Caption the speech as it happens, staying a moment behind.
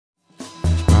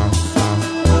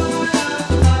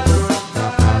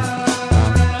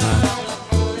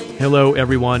Hello,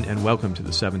 everyone, and welcome to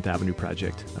the Seventh Avenue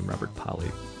Project. I'm Robert Polly.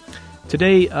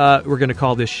 Today, we're going to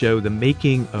call this show The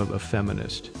Making of a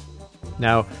Feminist.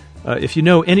 Now, if you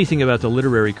know anything about the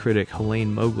literary critic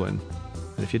Helene Moglen,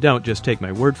 and if you don't, just take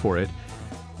my word for it,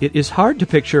 it is hard to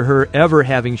picture her ever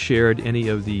having shared any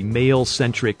of the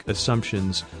male-centric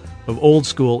assumptions of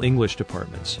old-school English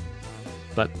departments.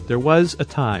 But there was a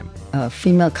time. A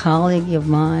female colleague of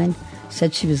mine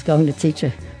said she was going to teach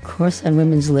a course on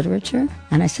women's literature.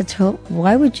 And I said to her,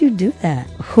 why would you do that?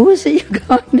 Who is it you're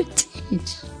going to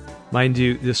teach? Mind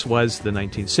you, this was the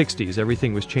 1960s.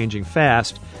 Everything was changing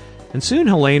fast. And soon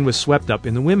Helene was swept up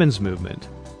in the women's movement.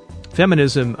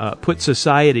 Feminism put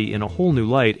society in a whole new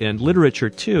light, and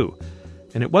literature too.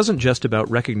 And it wasn't just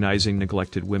about recognizing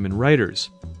neglected women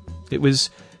writers. It was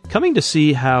coming to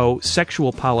see how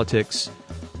sexual politics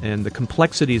and the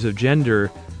complexities of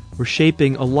gender were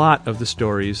shaping a lot of the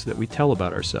stories that we tell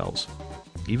about ourselves.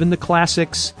 Even the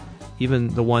classics,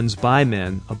 even the ones by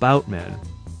men, about men.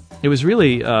 It was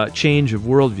really a change of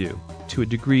worldview to a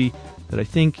degree that I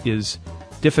think is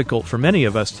difficult for many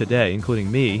of us today, including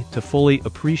me, to fully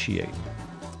appreciate.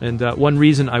 And one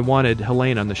reason I wanted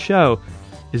Helene on the show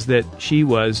is that she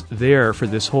was there for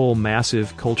this whole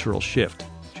massive cultural shift.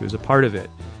 She was a part of it.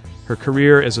 Her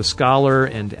career as a scholar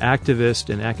and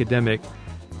activist and academic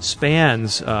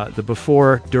spans the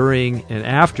before, during, and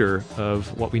after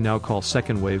of what we now call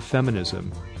second wave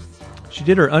feminism. She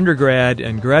did her undergrad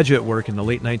and graduate work in the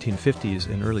late 1950s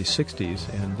and early 60s,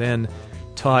 and then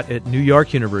taught at New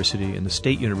York University and the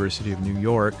State University of New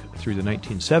York through the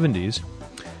 1970s.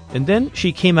 And then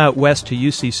she came out west to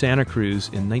UC Santa Cruz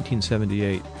in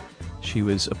 1978. She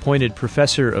was appointed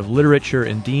Professor of Literature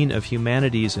and Dean of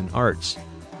Humanities and Arts.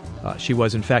 She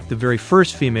was, in fact, the very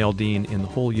first female dean in the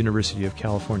whole University of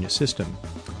California system.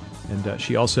 And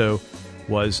she also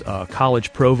was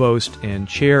college provost and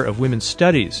chair of women's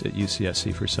studies at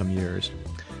UCSC for some years.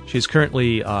 She's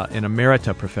currently an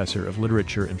emerita professor of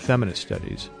literature and feminist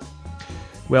studies.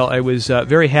 Well, I was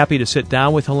very happy to sit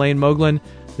down with Helene Moglen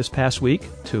this past week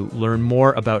to learn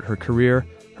more about her career,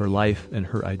 her life, and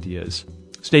her ideas.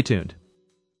 Stay tuned.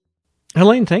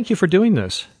 Helene, thank you for doing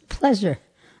this. Pleasure.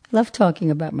 Love talking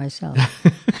about myself.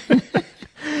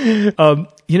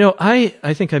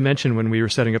 I think I mentioned when we were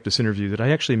setting up this interview that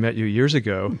I actually met you years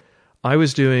ago. I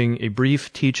was doing a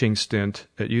brief teaching stint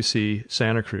at UC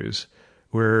Santa Cruz,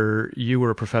 where you were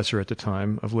a professor at the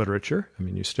time of literature. I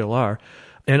mean, you still are.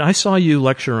 And I saw you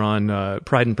lecture on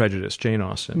Pride and Prejudice, Jane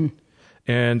Austen.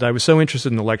 And I was so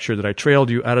interested in the lecture that I trailed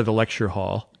you out of the lecture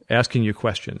hall, asking you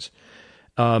questions.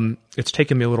 It's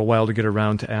taken me a little while to get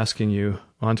around to asking you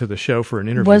onto the show for an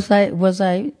interview. Was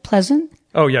I pleasant?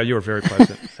 Oh, yeah, you were very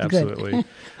pleasant. Absolutely.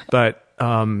 But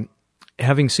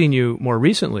having seen you more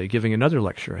recently giving another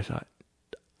lecture, I thought,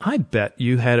 I bet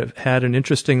you had an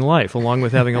interesting life, along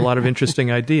with having a lot of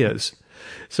interesting ideas.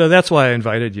 So that's why I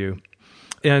invited you.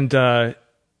 And in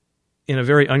a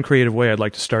very uncreative way, I'd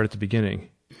like to start at the beginning.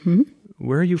 Mm-hmm.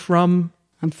 Where are you from?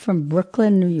 I'm from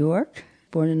Brooklyn, New York,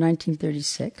 born in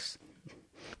 1936.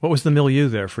 What was the milieu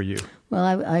there for you?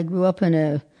 Well, I grew up in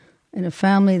a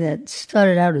family that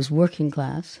started out as working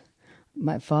class.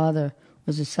 My father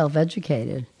was a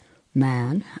self-educated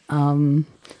man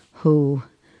who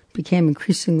became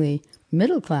increasingly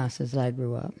middle class as I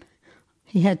grew up.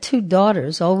 He had two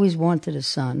daughters, always wanted a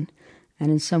son,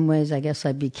 and in some ways I guess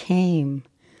I became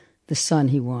the son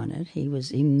he wanted. He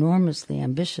was enormously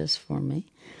ambitious for me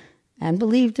and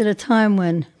believed at a time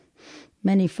when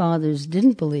many fathers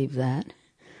didn't believe that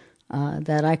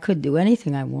I could do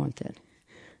anything I wanted.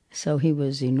 So he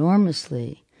was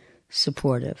enormously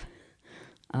supportive.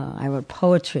 I wrote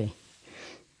poetry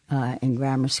in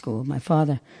grammar school. My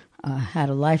father had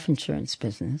a life insurance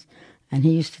business, and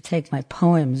he used to take my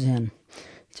poems in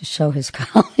to show his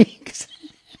colleagues.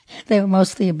 They were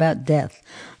mostly about death.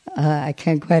 I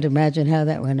can't quite imagine how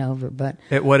that went over. But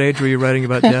at what age were you writing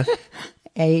about death?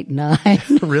 8, 9.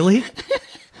 Really?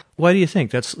 Why do you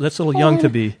think? That's a little young to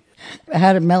be. I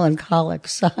had a melancholic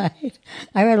side.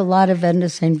 I read a lot of Edna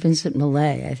St. Vincent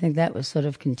Millay. I think that was sort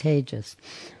of contagious.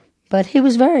 But he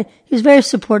was very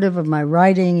supportive of my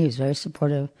writing. He was very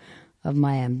supportive of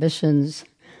my ambitions,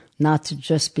 not to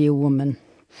just be a woman.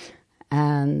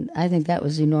 And I think that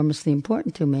was enormously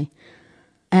important to me.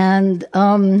 And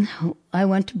I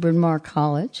went to Bryn Mawr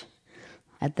College.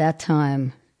 At that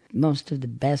time, most of the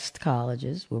best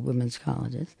colleges were women's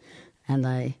colleges. And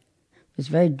I was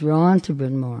very drawn to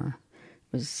Bryn Mawr.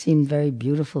 It seemed very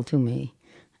beautiful to me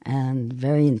and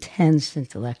very intense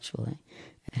intellectually.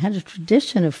 It had a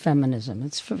tradition of feminism.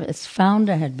 Its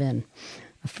founder had been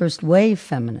a first-wave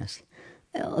feminist,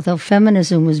 although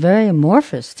feminism was very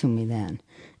amorphous to me then.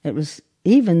 It was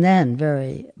even then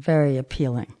very, very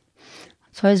appealing.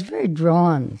 So I was very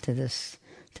drawn to this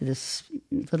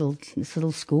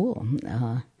little school.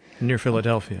 Near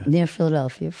Philadelphia. Near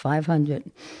Philadelphia,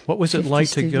 500. What was it like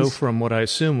to go students. from what I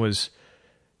assume was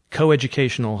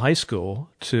coeducational high school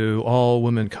to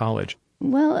all-women college?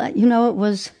 Well, it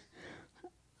was,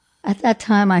 at that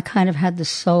time, I kind of had the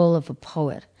soul of a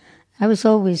poet. I was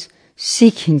always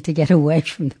seeking to get away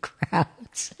from the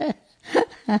crowds.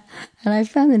 And I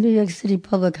found the New York City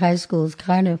public high schools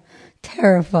kind of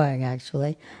terrifying,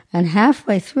 actually. And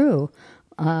halfway through,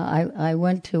 I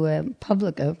went to a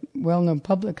well-known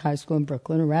public high school in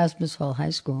Brooklyn, Erasmus Hall High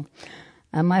School.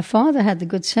 And my father had the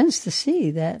good sense to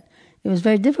see that it was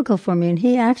very difficult for me, and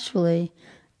he actually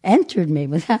entered me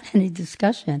without any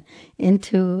discussion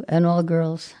into an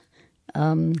all-girls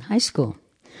high school,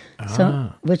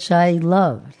 which I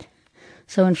loved.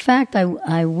 So, in fact,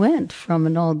 I went from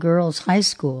an all-girls high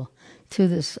school to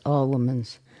this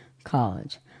all-women's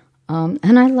college,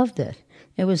 and I loved it.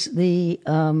 It was the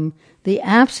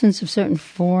absence of certain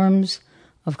forms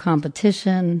of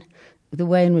competition, the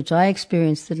way in which I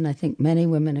experienced it, and I think many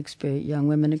young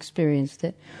women experienced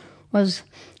it, was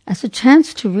as a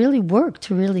chance to really work,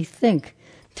 to really think,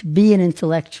 to be an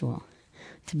intellectual,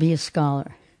 to be a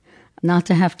scholar, not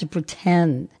to have to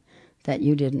pretend that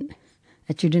you didn't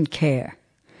care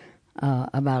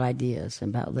about ideas,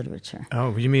 about literature.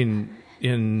 Oh, you mean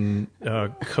in a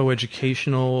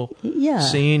coeducational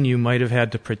scene you might have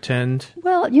had to pretend?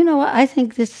 Well, I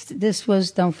think this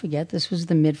was, don't forget, this was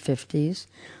the mid-50s.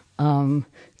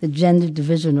 The gender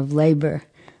division of labor,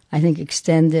 I think,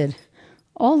 extended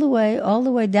all the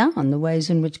way down, the ways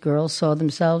in which girls saw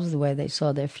themselves, the way they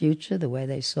saw their future, the way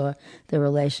they saw their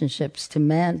relationships to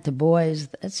men, to boys,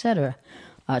 etc.,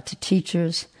 to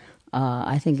teachers.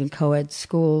 I think in co-ed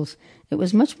schools, it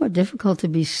was much more difficult to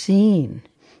be seen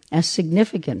as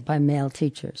significant by male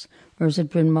teachers. Whereas at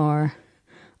Bryn Mawr,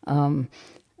 the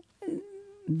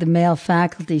male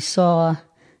faculty saw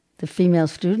the female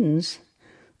students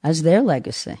as their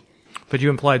legacy. But you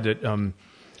implied that,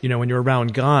 when you're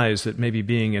around guys, that maybe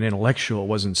being an intellectual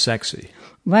wasn't sexy.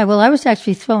 Right. Well, I was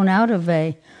actually thrown out of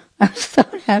a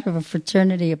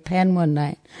fraternity at Penn one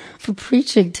night for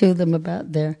preaching to them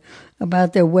about their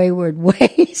wayward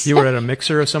ways. You were at a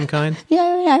mixer of some kind?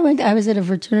 Yeah, I was at a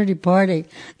fraternity party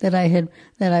that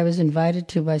I was invited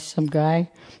to by some guy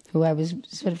who I was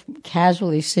sort of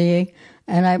casually seeing,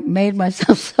 and I made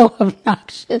myself so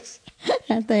obnoxious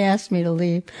that they asked me to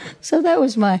leave. So that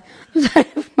was my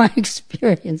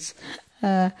experience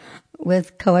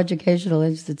with coeducational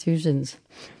institutions.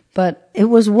 But it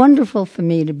was wonderful for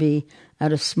me to be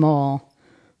at a small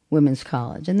women's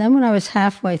college. And then when I was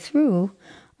halfway through,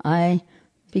 I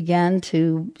began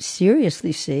to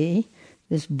seriously see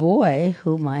this boy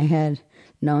whom I had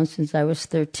known since I was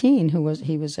 13,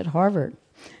 he was at Harvard.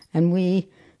 And we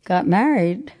got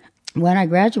married when I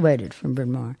graduated from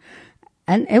Bryn Mawr.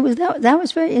 And that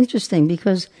was very interesting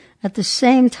because at the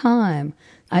same time,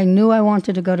 I knew I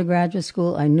wanted to go to graduate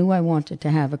school. I knew I wanted to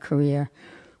have a career.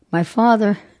 My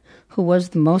father, who was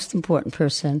the most important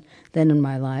person then in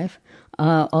my life,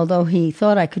 although he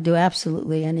thought I could do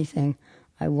absolutely anything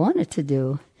I wanted to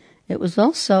do, it was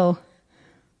also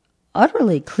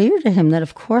utterly clear to him that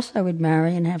of course I would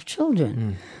marry and have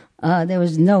children. There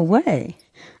was no way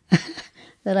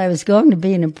that I was going to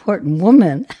be an important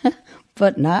woman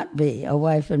but not be a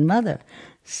wife and mother.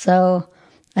 So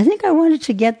I think I wanted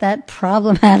to get that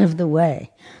problem out of the way.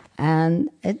 And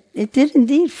it did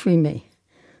indeed free me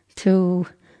to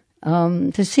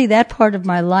see that part of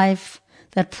my life,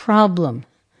 that problem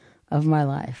of my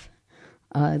life,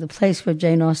 the place where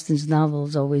Jane Austen's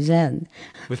novels always end.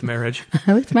 With marriage.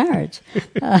 With marriage.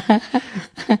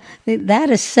 That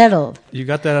is settled. You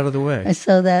got that out of the way.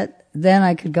 So that then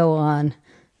I could go on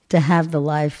to have the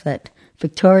life that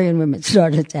Victorian women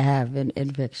started to have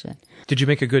in fiction. Did you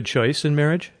make a good choice in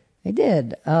marriage? I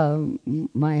did.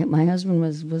 My husband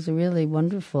was a really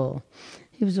wonderful,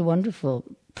 he was a wonderful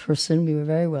person. We were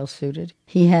very well suited.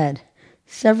 He had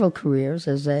several careers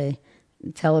as a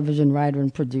television writer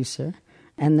and producer,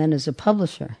 and then as a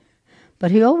publisher.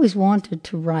 But he always wanted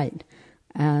to write.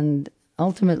 And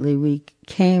ultimately we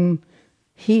came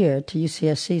here to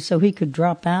UCSC so he could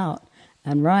drop out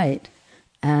and write.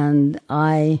 And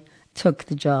I took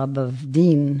the job of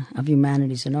Dean of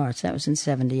Humanities and Arts. That was in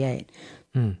 1978.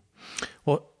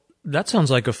 Well, that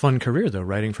sounds like a fun career, though,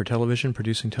 writing for television,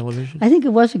 producing television. I think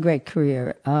it was a great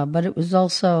career, but it was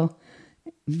also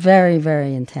very,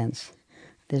 very intense.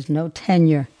 There's no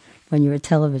tenure when you're a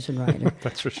television writer.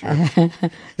 That's for sure.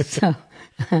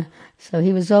 So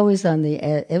he was always on the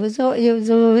edge. It was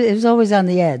always on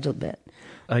the edge a bit.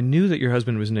 I knew that your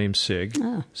husband was named Sig,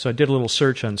 Oh. so I did a little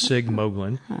search on Sig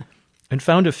Moglen and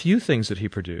found a few things that he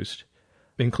produced,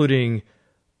 including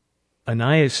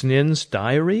Anais Nin's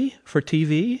Diary for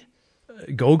TV,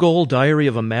 Gogol, Diary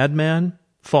of a Madman,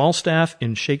 Falstaff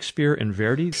in Shakespeare and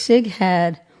Verdi. Sig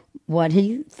had what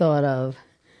he thought of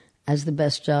as the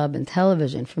best job in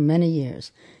television for many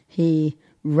years. He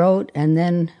wrote and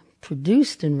then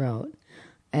produced and wrote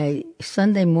a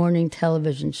Sunday morning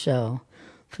television show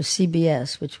for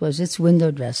CBS, which was its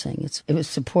window dressing. It was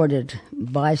supported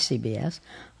by CBS,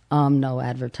 no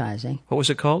advertising. What was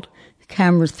it called?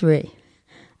 Camera 3.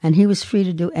 And he was free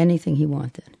to do anything he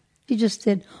wanted. He just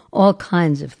did all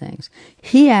kinds of things.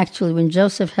 He actually, when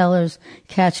Joseph Heller's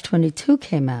Catch-22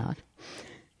 came out,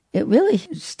 it really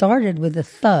started with a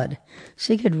thud.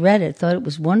 Sig had read it, thought it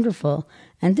was wonderful,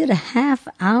 and did a half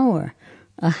hour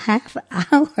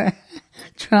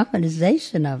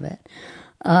dramatization of it.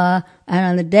 And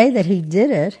on the day that he did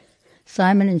it,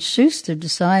 Simon & Schuster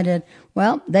decided,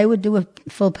 well, they would do a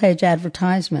full-page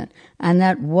advertisement, and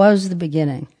that was the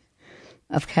beginning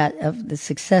of the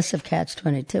success of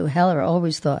Catch-22. Heller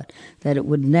always thought that it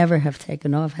would never have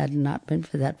taken off had it not been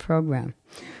for that program.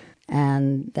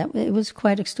 And it was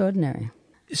quite extraordinary.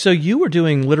 So you were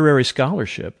doing literary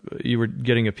scholarship. You were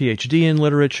getting a PhD in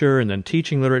literature and then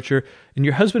teaching literature, and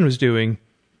your husband was doing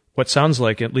what sounds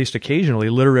like, at least occasionally,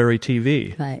 literary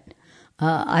TV. Right.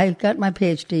 I got my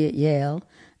PhD at Yale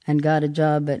and got a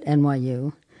job at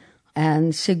NYU,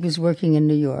 and Sig was working in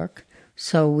New York,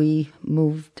 so we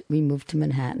moved to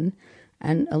Manhattan,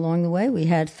 and along the way we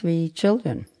had 3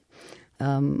 children,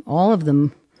 all of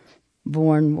them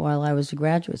born while I was a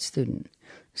graduate student.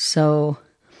 So,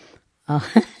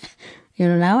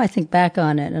 now I think back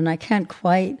on it, and I can't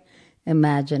quite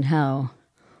imagine how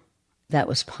that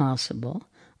was possible.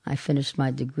 I finished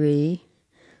my degree.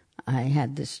 I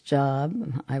had this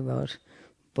job. I wrote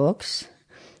books,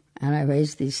 and I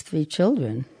raised these 3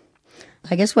 children.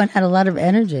 I guess one had a lot of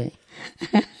energy.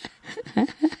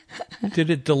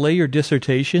 Did it delay your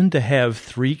dissertation to have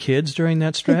 3 kids during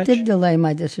that stretch? It did delay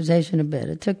my dissertation a bit.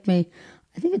 I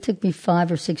think it took me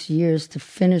 5 or 6 years to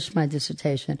finish my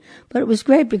dissertation. But it was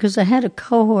great because I had a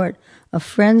cohort of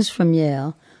friends from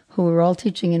Yale who were all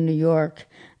teaching in New York,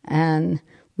 and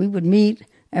we would meet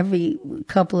every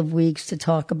couple of weeks to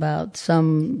talk about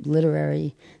some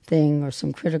literary thing or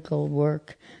some critical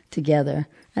work together.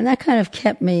 And that kind of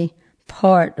kept me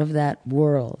part of that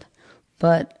world.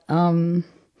 But,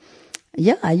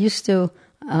 I used to,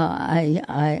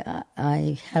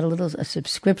 I had a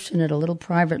subscription at a little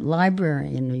private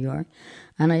library in New York,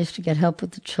 and I used to get help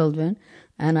with the children,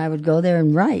 and I would go there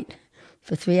and write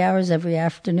for 3 hours every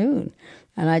afternoon.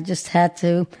 And I just had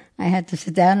to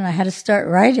sit down and I had to start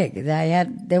writing.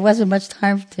 There wasn't much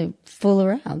time to fool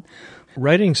around.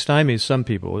 Writing stymies some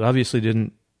people. It obviously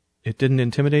didn't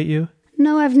intimidate you?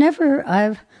 No,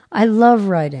 I love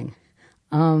writing.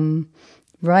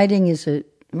 Writing is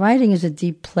a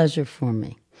deep pleasure for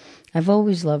me. I've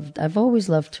always loved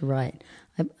to write.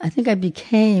 I think I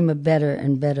became a better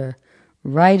and better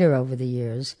writer over the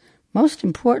years. Most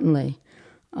importantly,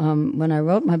 when I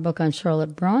wrote my book on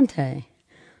Charlotte Bronte,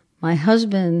 my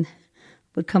husband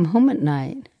would come home at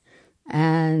night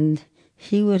and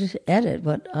he would edit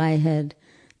what I had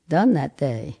done that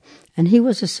day. And he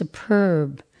was a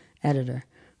superb editor,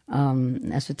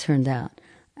 as it turned out.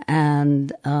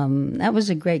 And that was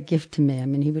a great gift to me. I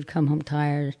mean, he would come home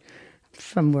tired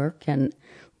from work and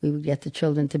we would get the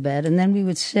children to bed and then we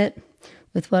would sit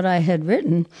with what I had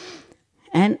written.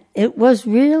 And it was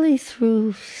really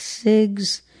through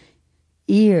Sig's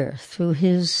ear, through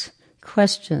his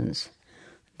questions,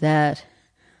 that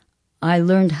I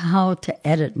learned how to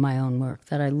edit my own work,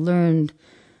 that I learned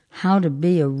how to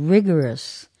be a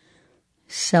rigorous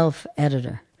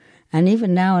self-editor. And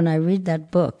even now when I read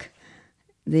that book,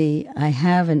 I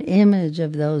have an image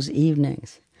of those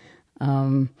evenings,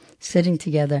 sitting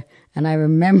together, and I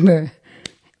remember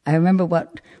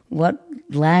what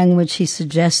language he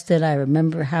suggested. I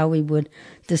remember how we would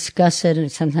discuss it,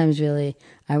 and sometimes really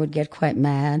I would get quite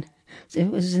mad. It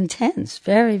was intense,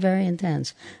 very, very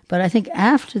intense. But I think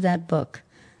after that book,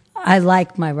 I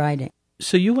liked my writing.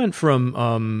 So you went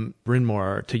from Bryn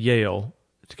Mawr to Yale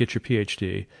to get your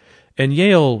PhD, and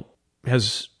Yale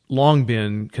has long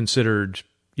been considered,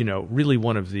 really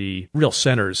one of the real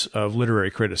centers of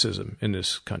literary criticism in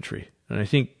this country. And I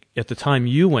think at the time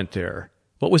you went there,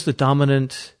 what was the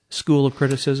dominant school of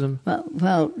criticism?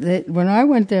 When I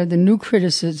went there, the new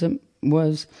criticism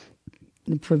was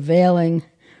the prevailing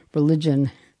religion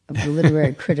of the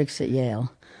literary critics at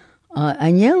Yale.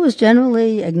 And Yale was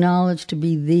generally acknowledged to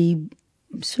be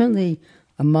certainly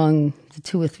among the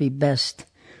 2 or 3 best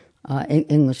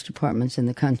English departments in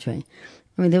the country.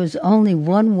 I mean, there was only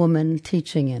one woman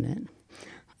teaching in it.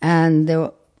 And there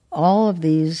were all of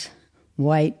these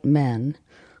white men,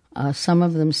 some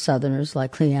of them Southerners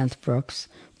like Cleanth Brooks,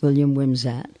 William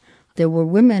Wimsatt. There were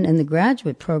women in the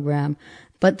graduate program,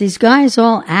 but these guys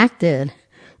all acted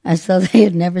as though they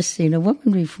had never seen a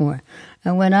woman before.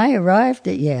 And when I arrived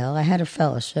at Yale, I had a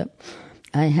fellowship.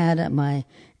 I had at my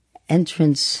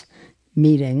entrance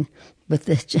meeting with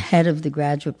the head of the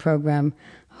graduate program,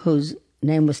 whose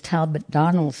name was Talbot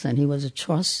Donaldson. He was a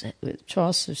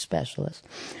Chaucer specialist.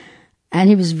 And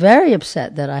he was very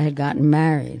upset that I had gotten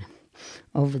married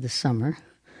over the summer.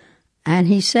 And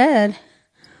he said,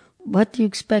 "What do you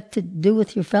expect to do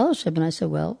with your fellowship?" And I said,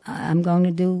 "Well, I'm going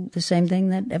to do the same thing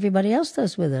that everybody else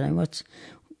does with it. And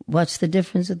what's the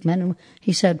difference with men?" And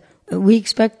he said, "We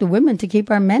expect the women to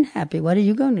keep our men happy. What are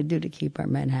you going to do to keep our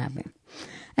men happy?"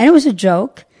 And it was a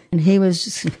joke. And he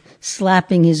was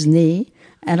slapping his knee.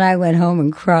 And I went home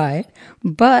and cried.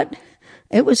 But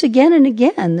it was again and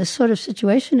again, this sort of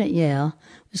situation at Yale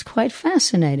was quite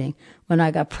fascinating. When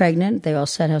I got pregnant, they all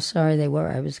said how sorry they were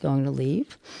I was going to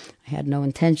leave. I had no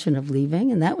intention of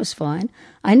leaving, and that was fine.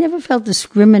 I never felt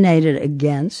discriminated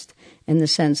against in the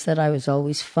sense that I was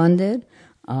always funded.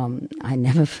 I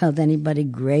never felt anybody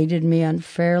graded me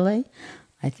unfairly.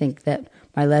 I think that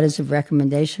my letters of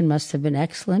recommendation must have been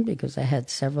excellent because I had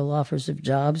several offers of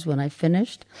jobs when I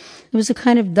finished. There was a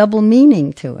kind of double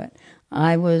meaning to it.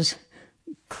 I was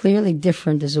clearly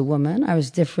different as a woman. I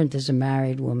was different as a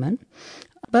married woman.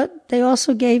 But they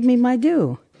also gave me my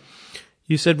due.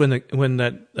 You said when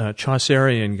that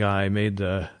Chaucerian guy made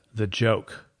the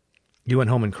joke, you went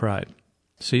home and cried.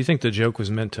 So you think the joke was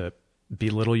meant to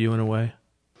belittle you in a way?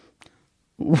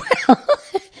 Well,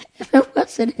 if it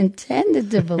wasn't intended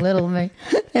to belittle me,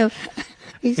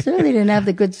 he certainly didn't have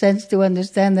the good sense to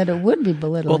understand that it would be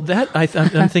belittling. Well,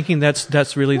 I'm thinking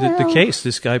that's really the case.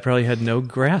 This guy probably had no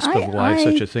grasp of why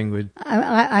such a thing would...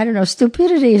 I don't know.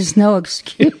 Stupidity is no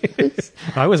excuse.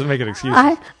 I wasn't making excuses.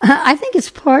 I think it's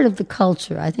part of the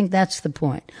culture. I think that's the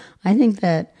point. I think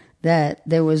that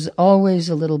there was always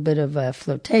a little bit of a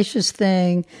flirtatious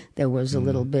thing. There was a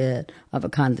little bit of a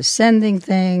condescending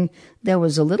thing. There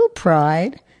was a little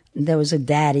pride. There was a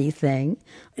daddy thing.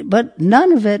 But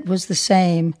none of it was the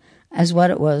same as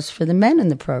what it was for the men in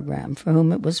the program, for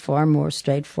whom it was far more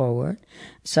straightforward.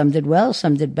 Some did well,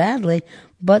 some did badly,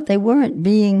 but they weren't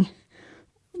being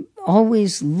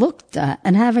always looked at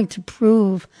and having to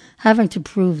prove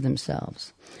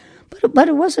themselves. But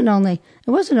it wasn't only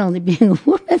being a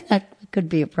woman that could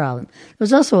be a problem. There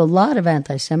was also a lot of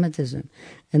anti-Semitism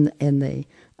in the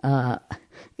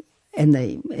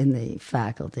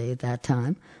faculty at that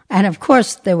time, and of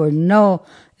course there were no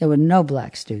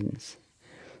black students.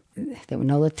 There were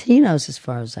no Latinos, as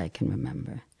far as I can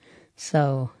remember.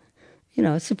 So,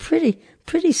 it's a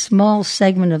pretty small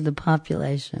segment of the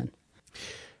population.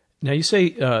 Now, you say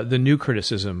the new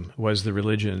criticism was the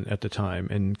religion at the time,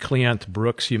 and Cleanth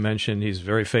Brooks, you mentioned, he's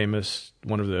very famous,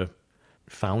 one of the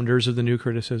founders of the new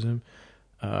criticism.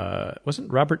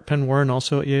 Wasn't Robert Penn Warren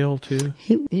also at Yale too?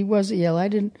 He was at Yale. I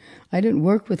didn't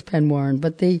work with Penn Warren,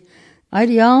 but the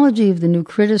ideology of the new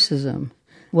criticism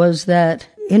was that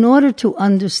in order to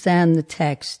understand the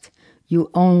text, you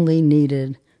only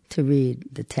needed to read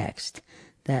the text.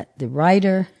 That the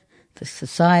writer, the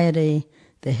society,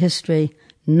 the history,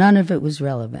 none of it was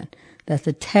relevant. That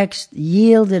the text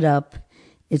yielded up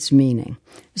its meaning.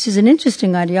 This is an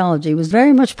interesting ideology. It was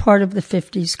very much part of the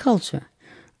 50s culture.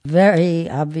 Very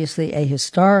obviously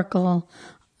ahistorical,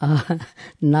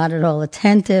 not at all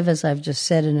attentive, as I've just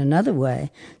said in another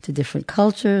way, to different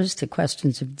cultures, to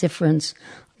questions of difference.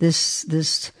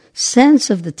 This sense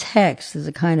of the text as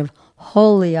a kind of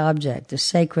holy object, a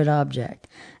sacred object.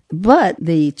 But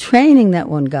the training that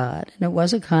one got, and it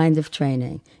was a kind of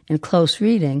training in close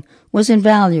reading, was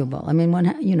invaluable. I mean,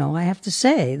 I have to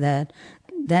say that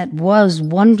was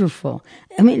wonderful.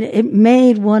 I mean, it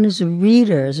made one as a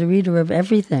reader of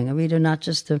everything, a reader not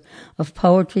just of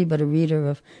poetry, but a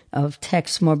reader of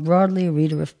text more broadly, a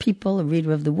reader of people, a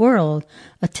reader of the world,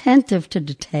 attentive to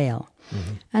detail.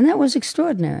 Mm-hmm. And that was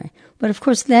extraordinary. But of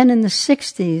course, then in the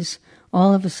 60s,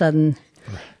 all of a sudden,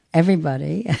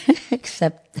 everybody,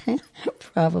 except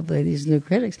probably these new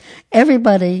critics,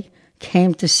 everybody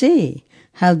came to see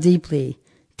how deeply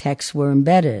texts were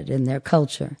embedded in their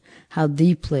culture, how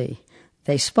deeply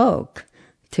they spoke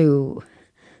to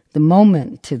the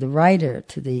moment, to the writer,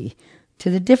 to the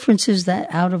differences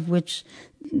that out of which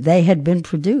they had been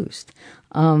produced.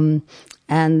 Then,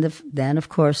 of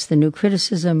course, the new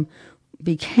criticism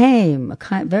became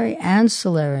a very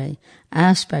ancillary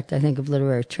aspect, I think, of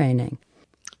literary training.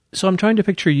 So I'm trying to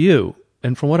picture you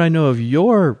And from what I know of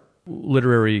your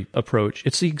literary approach,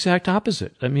 it's the exact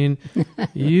opposite. I mean,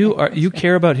 you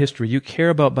care about history, you care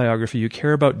about biography, you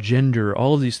care about gender,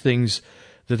 all of these things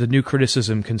that the new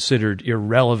criticism considered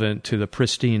irrelevant to the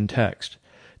pristine text.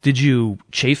 Did you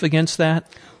chafe against that?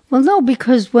 Well, no,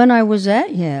 because when I was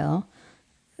at Yale,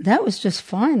 that was just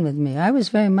fine with me. I was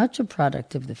very much a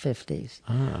product of the 50s.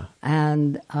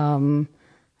 And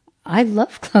I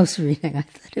loved close reading. I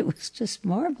thought it was just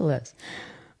marvelous.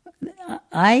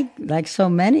 I, like so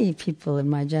many people in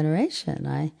my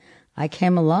generation, I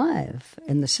came alive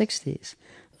in the 60s.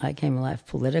 I came alive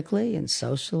politically and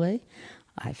socially.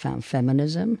 I found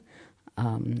feminism.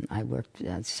 I worked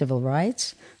at civil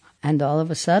rights. And all of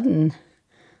a sudden,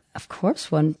 of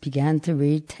course, one began to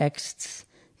read texts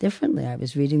differently. I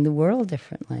was reading the world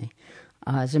differently.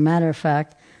 As a matter of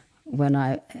fact, when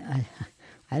I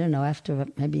don't know, after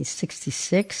maybe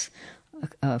 1966,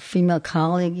 a female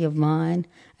colleague of mine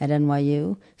at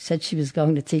NYU said she was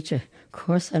going to teach a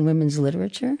course on women's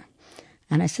literature.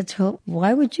 And I said to her,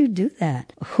 why would you do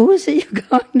that? Who is it you're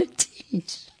going to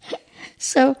teach?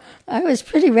 So I was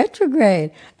pretty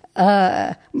retrograde,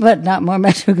 but not more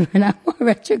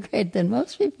retrograde than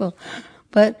most people.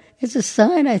 But it's a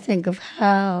sign, I think, of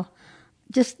how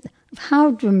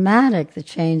dramatic the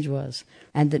change was,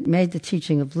 and that made the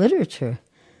teaching of literature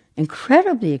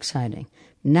incredibly exciting.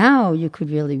 Now you could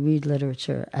really read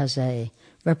literature as a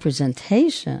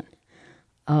representation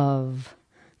of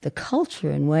the culture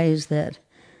in ways that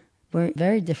were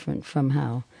very different from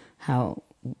how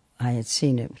I had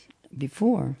seen it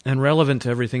before. And relevant to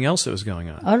everything else that was going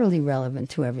on. Utterly relevant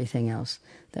to everything else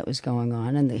that was going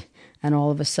on. And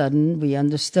all of a sudden we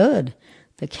understood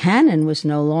the canon was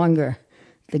no longer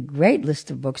the great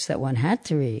list of books that one had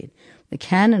to read. The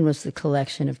canon was the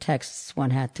collection of texts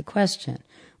one had to question.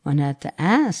 One had to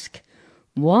ask,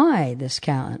 why this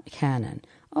canon?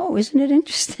 Oh, isn't it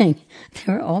interesting?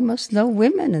 There are almost no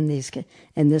women in this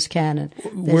canon.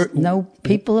 There's no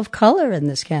people of color in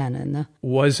this canon.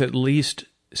 Was at least,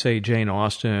 say, Jane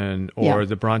Austen or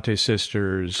the Bronte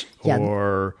sisters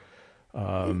or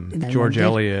George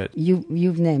Eliot.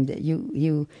 You've named it.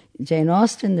 You Jane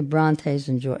Austen, the Brontes,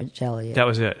 and George Eliot. That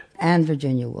was it. And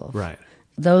Virginia Woolf. Right.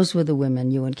 Those were the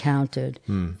women you encountered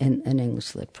in an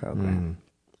English lit program.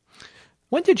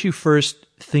 When did you first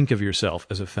think of yourself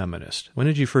as a feminist? When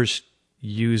did you first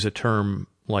use a term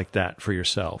like that for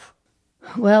yourself?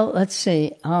 Well, let's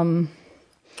see. I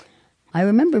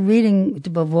remember reading de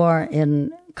Beauvoir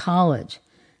in college,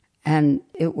 and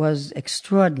it was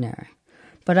extraordinary.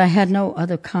 But I had no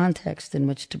other context in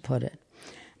which to put it.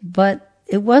 But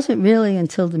it wasn't really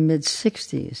until the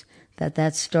mid-'60s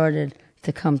that started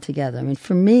to come together. I mean,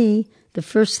 for me, the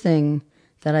first thing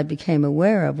that I became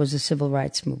aware of was the civil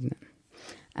rights movement.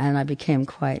 And I became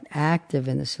quite active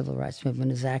in the civil rights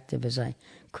movement, as active as I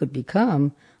could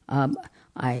become.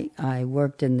 I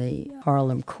worked in the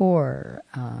Harlem Corps,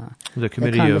 the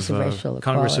Committee of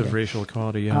Congress of Racial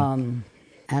Equality, and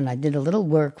I did a little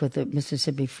work with the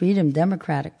Mississippi Freedom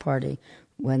Democratic Party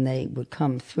when they would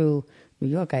come through New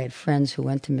York. I had friends who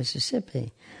went to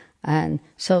Mississippi. And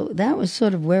so that was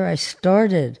sort of where I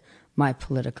started my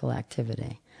political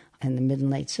activity in the mid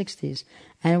and late 60s.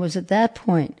 And it was at that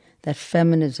point that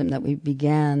feminism, that we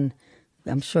began,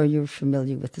 I'm sure you're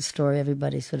familiar with the story,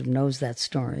 everybody sort of knows that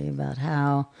story, about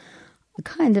how the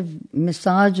kind of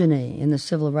misogyny in the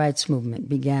civil rights movement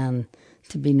began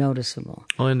to be noticeable.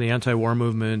 Well, in the anti-war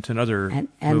movement and other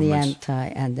movements.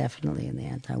 And definitely in the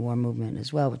anti-war movement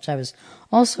as well, which I was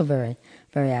also very,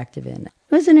 very active in.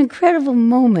 It was an incredible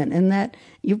moment in that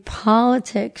your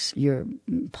politics, your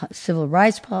civil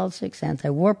rights politics,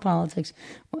 anti-war politics,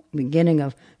 beginning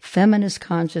of feminist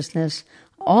consciousness,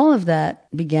 all of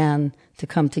that began to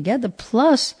come together,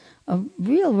 plus a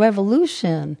real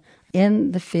revolution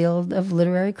in the field of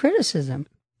literary criticism.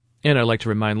 And I'd like to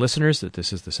remind listeners that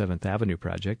this is the Seventh Avenue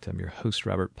Project. I'm your host,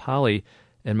 Robert Polly,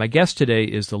 and my guest today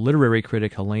is the literary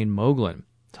critic Helene Moglen,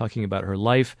 talking about her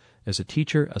life as a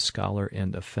teacher, a scholar,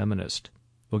 and a feminist.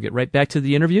 We'll get right back to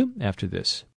the interview after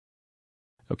this.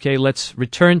 Okay, let's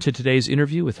return to today's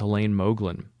interview with Helene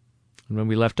Moglen. And when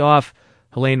we left off,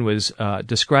 Helene was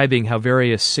describing how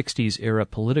various 60s-era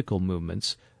political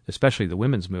movements, especially the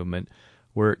women's movement,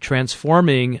 were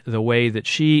transforming the way that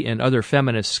she and other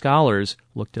feminist scholars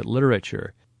looked at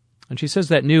literature. And she says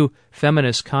that new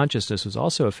feminist consciousness was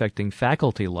also affecting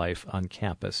faculty life on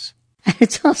campus. And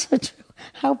it's also true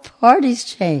how parties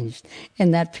changed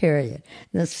in that period,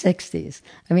 in the 60s.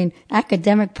 I mean,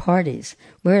 academic parties,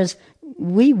 whereas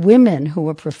we women who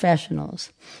were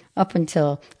professionals, up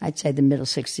until, I'd say, the middle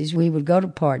 60s, we would go to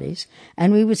parties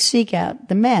and we would seek out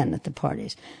the men at the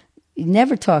parties,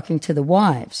 never talking to the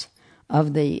wives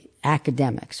of the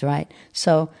academics, right?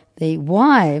 So the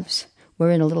wives were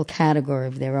in a little category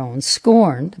of their own,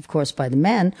 scorned, of course, by the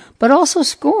men, but also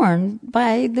scorned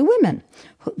by the women,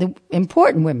 the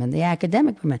important women, the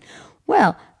academic women.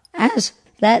 Well, as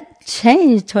that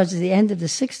changed towards the end of the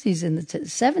 60s and the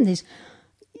 70s,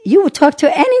 you would talk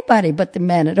to anybody but the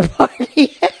men at a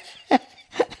party.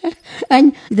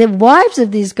 And the wives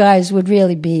of these guys would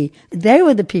really be, they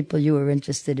were the people you were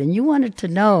interested in. You wanted to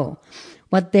know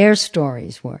what their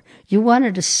stories were. You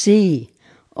wanted to see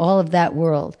all of that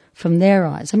world from their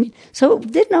eyes. I mean, so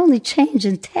it didn't only change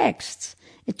in texts,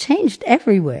 it changed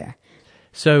everywhere.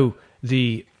 So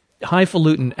the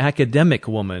highfalutin academic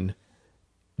woman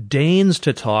deigns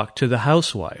to talk to the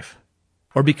housewife,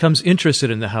 or becomes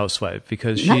interested in the housewife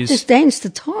because she's... Not just deigns to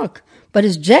talk, but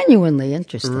is genuinely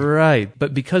interested. Right,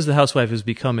 but because the housewife has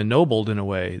become ennobled in a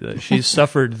way, that she's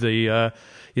suffered the...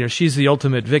 she's the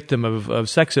ultimate victim of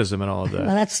sexism and all of that.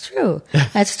 Well, that's true.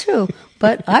 That's true.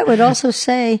 But I would also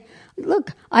say,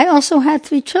 look, I also had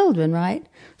 3 children, right?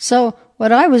 So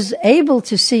what I was able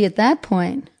to see at that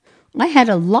point, I had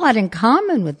a lot in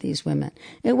common with these women.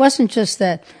 It wasn't just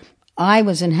that I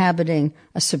was inhabiting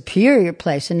a superior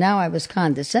place and now I was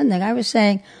condescending. I was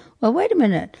saying, well, wait a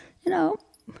minute,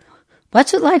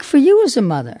 what's it like for you as a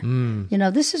mother?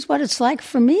 This is what it's like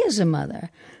for me as a mother.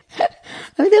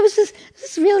 I mean, there was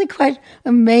this really quite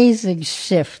amazing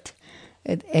shift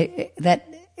that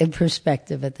in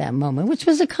perspective at that moment, which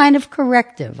was a kind of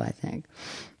corrective, I think.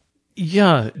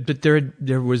 Yeah, but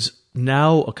there was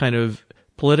now a kind of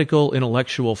political,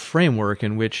 intellectual framework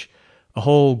in which a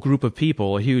whole group of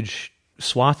people, a huge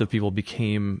swath of people,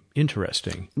 became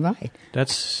interesting. Right.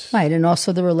 That's right, and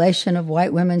also the relation of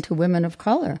white women to women of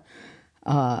color,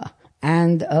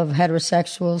 and of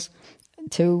heterosexuals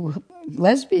to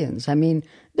lesbians. I mean,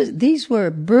 these were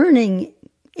burning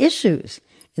issues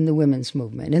in the women's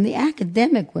movement, in the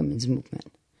academic women's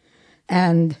movement.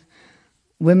 And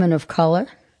women of color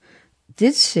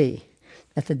did see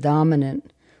that the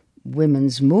dominant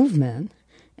women's movement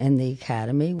in the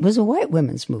academy was a white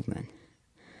women's movement.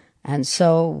 And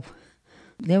so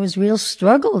there was real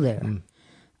struggle there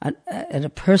at a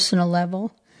personal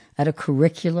level, at a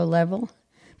curricular level,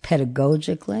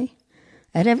 pedagogically.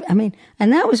 And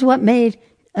that was what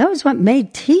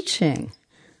made teaching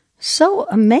so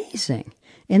amazing,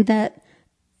 in that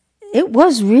it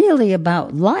was really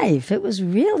about life. It was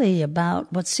really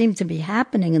about what seemed to be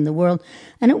happening in the world,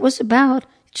 and it was about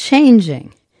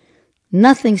changing.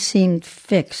 Nothing seemed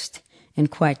fixed in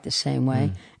quite the same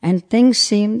way, and things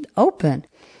seemed open.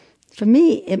 For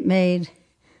me, it made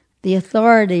the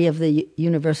authority of the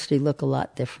university look a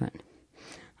lot different.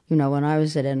 When I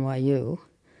was at NYU,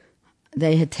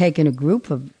 they had taken a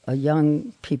group of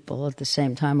young people at the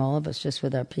same time, all of us just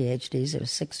with our PhDs. There were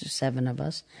 6 or 7 of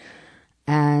us.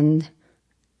 And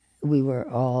we were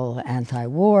all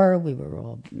anti-war. We were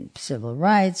all civil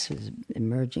rights. It was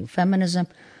emerging feminism.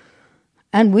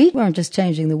 And we weren't just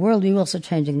changing the world, we were also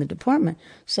changing the department.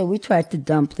 So we tried to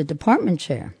dump the department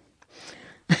chair.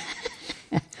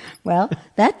 Well,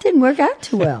 that didn't work out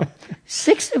too well.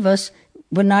 6 of us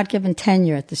were not given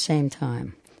tenure at the same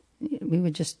time. We were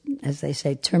just, as they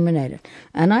say, terminated.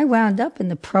 And I wound up in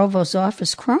the provost's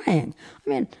office crying. I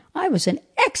mean, I was an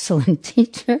excellent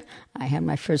teacher. I had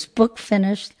my first book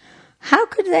finished. How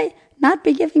could they not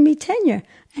be giving me tenure?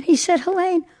 And he said,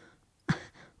 Helene,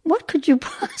 what could you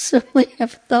possibly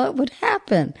have thought would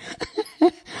happen?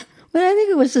 But I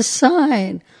think it was a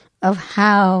sign of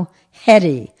how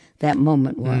heady that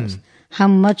moment was, how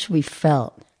much we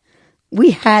felt.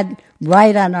 We had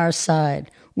right on our side.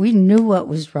 We knew what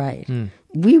was right.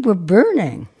 We were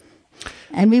burning,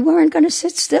 and we weren't going to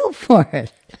sit still for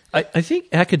it. I think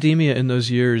academia in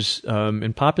those years,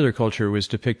 in popular culture, was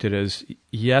depicted as,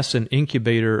 yes, an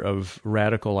incubator of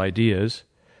radical ideas,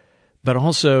 but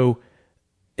also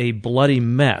a bloody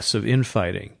mess of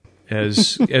infighting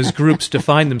as groups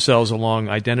defined themselves along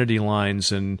identity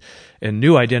lines, and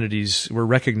new identities were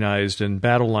recognized, and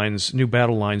new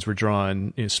battle lines were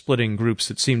drawn, splitting groups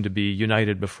that seemed to be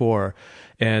united before.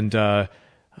 And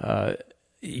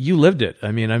you lived it.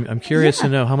 I mean, I'm curious to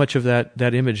know how much of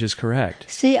that image is correct.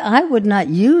 See, I would not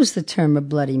use the term a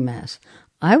bloody mess.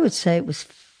 I would say it was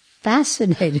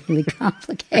fascinatingly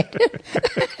complicated.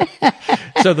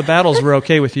 So the battles were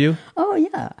okay with you? Oh,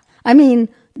 yeah. I mean,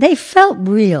 they felt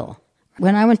real.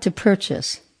 When I went to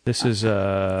Purchase, this is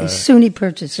SUNY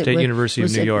Purchase, State University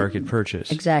of New York at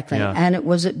Purchase. Exactly, yeah. And it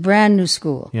was a brand new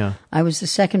school. Yeah. I was the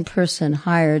second person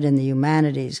hired in the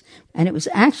humanities, and it was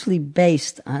actually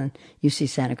based on UC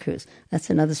Santa Cruz. That's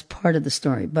another part of the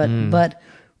story. But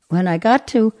when I got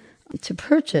to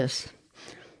Purchase,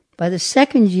 by the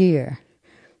second year,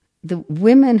 the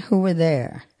women who were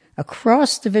there,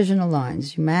 across divisional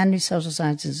lines, humanities, social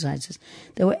sciences, and sciences,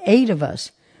 there were 8 of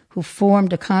us who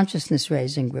formed a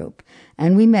consciousness-raising group.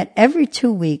 And we met every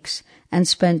 2 weeks and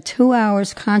spent 2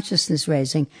 hours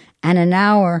consciousness-raising and an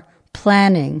hour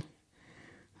planning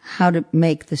how to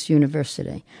make this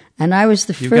university. And I was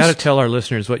the first... You've got to tell our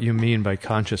listeners what you mean by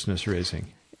consciousness-raising.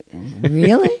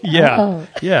 Really? Yeah. Oh.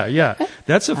 Yeah.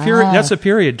 That's a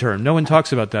period term. No one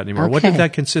talks about that anymore. Okay. What did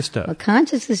that consist of? Well,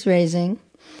 consciousness-raising,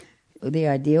 the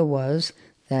idea was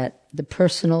that the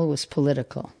personal was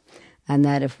political, and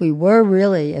that if we were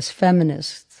really, as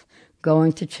feminists,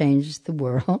 going to change the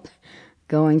world,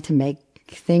 going to make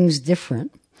things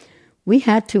different, we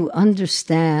had to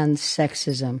understand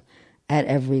sexism at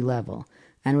every level.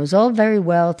 And it was all very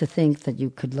well to think that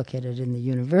you could look at it in the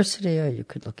university or you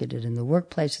could look at it in the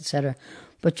workplace, etc.,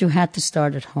 but you had to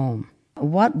start at home.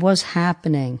 What was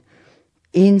happening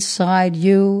inside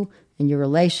you, in your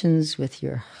relations with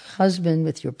your husband,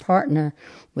 with your partner,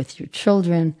 with your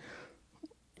children?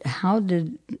 How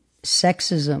did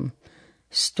sexism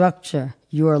structure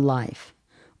your life?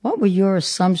 What were your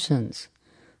assumptions?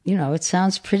 It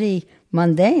sounds pretty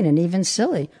mundane and even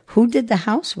silly. Who did the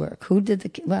housework?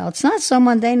 Well, it's not so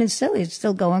mundane and silly. It's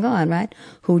still going on, right?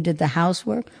 Who did the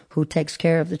housework? Who takes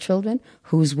care of the children?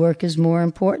 Whose work is more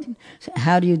important?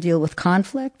 How do you deal with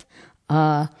conflict?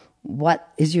 What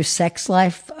is your sex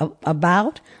life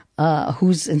about?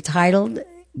 Who's entitled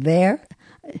there?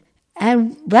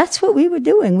 And that's what we were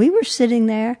doing. We were sitting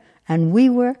there and we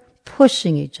were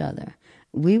pushing each other.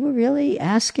 We were really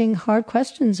asking hard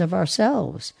questions of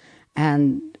ourselves.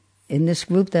 And in this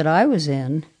group that I was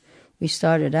in, we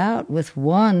started out with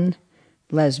 1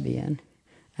 lesbian.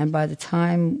 And by the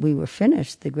time we were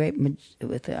finished,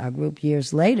 with our group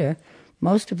years later,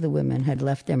 most of the women had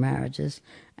left their marriages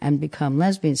and become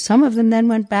lesbians. Some of them then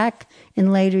went back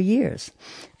in later years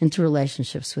into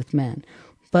relationships with men.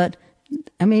 But,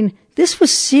 this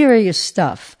was serious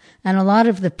stuff. And a lot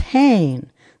of the pain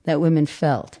that women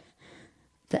felt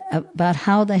about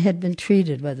how they had been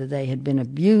treated, whether they had been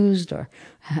abused or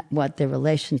what their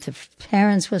relation to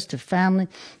parents was, to family.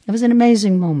 It was an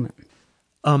amazing moment.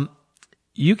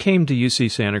 You came to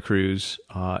UC Santa Cruz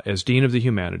as Dean of the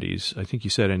Humanities, I think you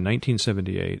said in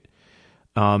 1978.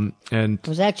 And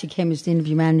I actually came as Dean of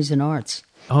Humanities and Arts.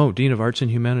 Oh, Dean of Arts and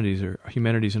Humanities, or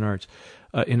Humanities and Arts.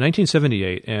 In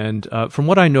 1978, and from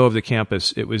what I know of the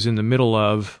campus, it was in the middle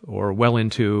of, or well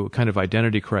into, a kind of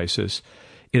identity crisis.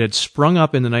 It had sprung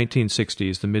up in the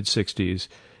 1960s, the mid-60s,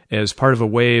 as part of a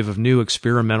wave of new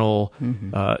experimental,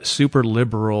 super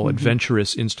liberal,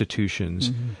 adventurous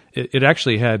institutions. It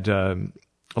actually had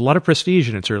a lot of prestige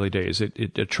in its early days.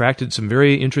 It attracted some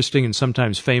very interesting and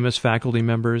sometimes famous faculty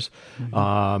members.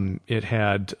 It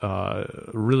had a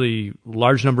really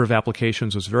large number of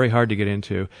applications, was very hard to get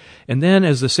into. And then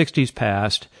as the 60s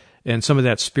passed and some of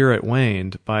that spirit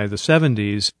waned, by the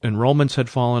 70s, enrollments had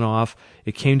fallen off.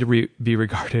 It came to be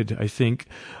regarded, I think,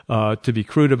 to be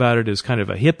crude about it, as kind of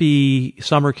a hippie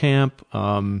summer camp.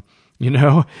 Who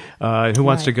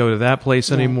wants to go to that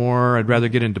place anymore? I'd rather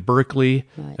get into Berkeley.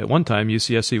 Right. At one time,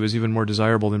 UCSC was even more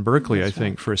desirable than Berkeley, I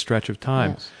think, for a stretch of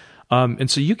time. Yes. And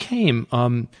so you came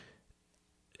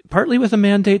partly with a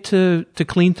mandate to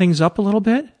clean things up a little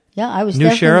bit? Yeah, I was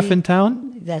new sheriff in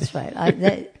town? That's right. I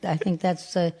think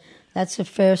that's a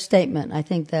fair statement. I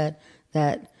think that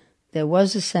there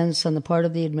was a sense on the part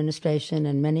of the administration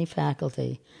and many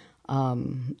faculty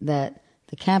that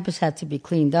the campus had to be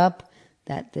cleaned up,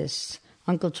 that this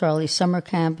Uncle Charlie summer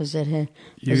camp, as it had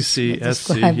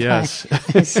UCSC, yes.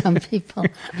 by some people,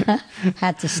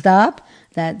 had to stop,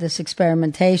 that this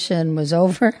experimentation was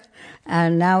over,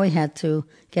 and now we had to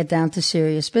get down to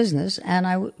serious business, and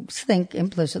I think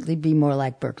implicitly be more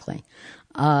like Berkeley.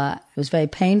 It was very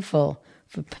painful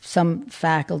for some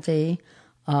faculty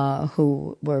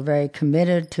who were very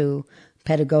committed to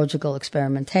pedagogical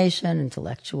experimentation,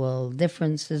 intellectual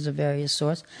differences of various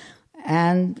sorts,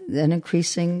 and an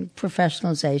increasing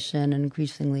professionalization, an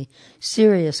increasingly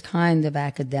serious kind of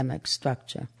academic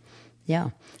structure. Yeah.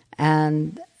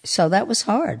 And so that was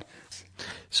hard.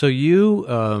 So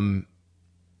you,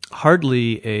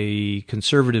 hardly a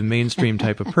conservative mainstream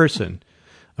type of person,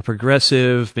 a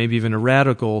progressive, maybe even a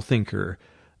radical thinker,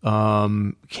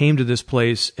 came to this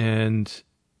place and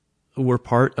were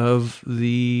part of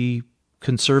the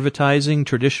conservatizing,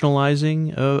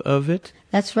 traditionalizing of it.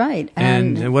 That's right.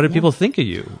 And what did people think of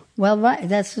you? Well,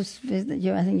 right. I think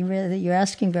you're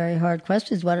asking very hard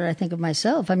questions. What did I think of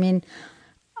myself? I mean,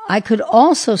 I could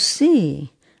also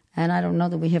see, and I don't know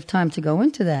that we have time to go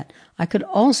into that, I could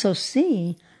also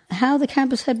see how the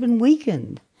campus had been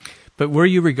weakened. But were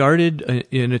you regarded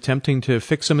in attempting to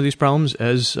fix some of these problems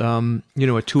as, a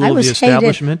tool of the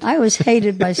establishment? I was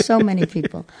hated by so many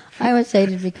people. I was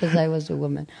hated because I was a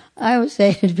woman. I was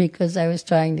hated because I was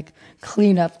trying to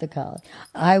clean up the college.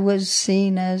 I was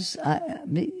seen as,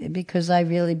 because I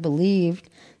really believed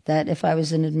that if I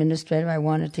was an administrator, I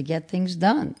wanted to get things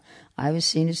done. I was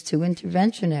seen as too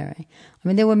interventionary. I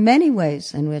mean, there were many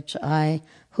ways in which I,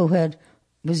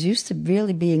 was used to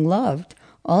really being loved,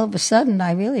 all of a sudden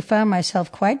I really found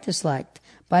myself quite disliked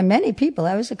by many people.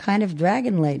 I was a kind of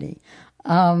dragon lady.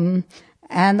 And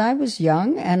I was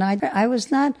young, and I was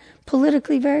not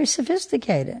politically very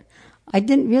sophisticated. I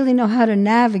didn't really know how to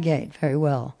navigate very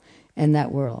well in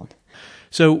that world.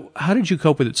 So how did you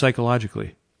cope with it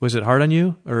psychologically? Was it hard on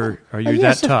you, or are you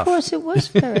yes, that tough? Of course, it was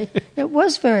very, it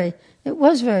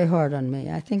was very hard on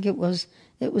me. I think it was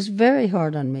very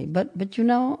hard on me. But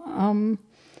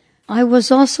I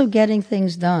was also getting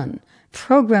things done.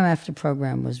 Program after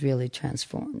program was really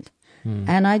transformed.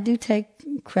 And I do take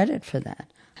credit for that.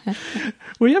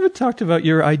 We haven't talked about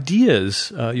your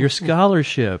ideas, your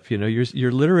scholarship,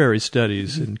 your literary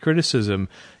studies and criticism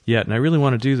yet, and I really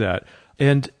want to do that.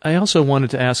 And I also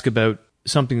wanted to ask about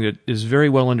something that is very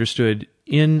well understood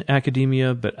in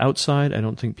academia, but outside, I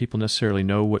don't think people necessarily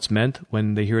know what's meant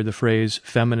when they hear the phrase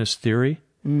feminist theory.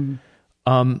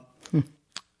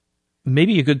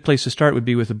 Maybe a good place to start would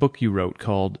be with a book you wrote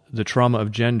called The Trauma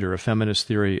of Gender, a Feminist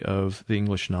Theory of the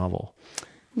English Novel.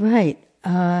 Right.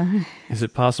 Is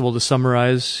it possible to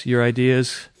summarize your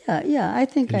ideas? Yeah, I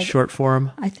think in short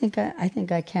form. I think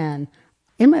I can.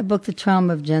 In my book, The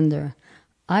Trauma of Gender,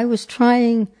 I was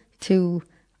trying to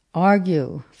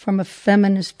argue from a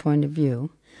feminist point of view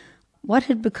what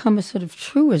had become a sort of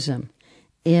truism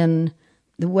in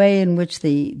the way in which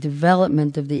the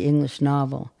development of the English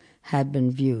novel had been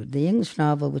viewed. The English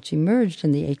novel, which emerged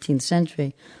in the 18th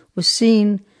century, was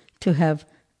seen to have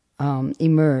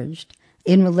emerged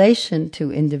in relation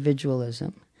to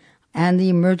individualism and the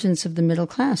emergence of the middle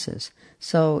classes.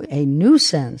 So a new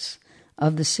sense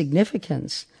of the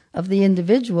significance of the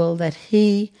individual, that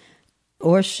he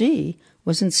or she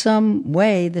was in some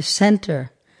way the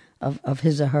center of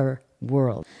his or her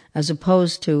world, as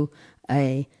opposed to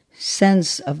a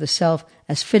sense of the self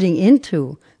as fitting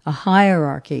into a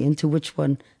hierarchy into which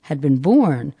one had been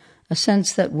born, a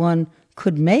sense that one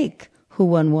could make who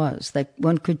one was, that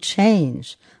one could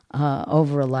change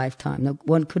over a lifetime, that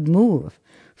one could move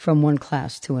from one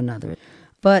class to another.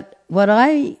 But what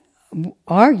I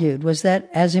argued was that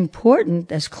as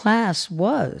important as class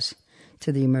was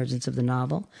to the emergence of the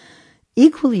novel,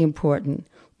 equally important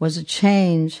was a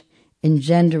change in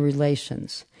gender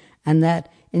relations, and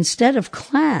that instead of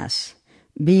class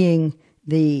being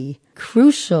the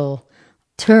crucial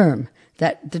term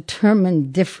that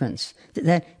determined difference,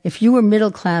 that if you were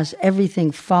middle class,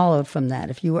 everything followed from that.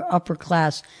 If you were upper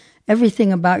class,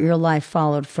 everything about your life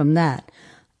followed from that.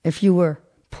 If you were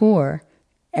poor,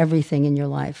 everything in your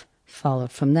life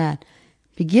followed from that.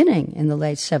 Beginning in the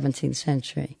late 17th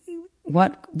century,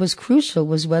 what was crucial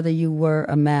was whether you were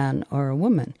a man or a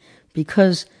woman,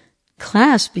 because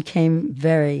class became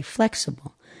very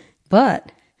flexible.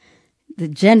 But the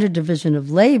gender division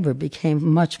of labor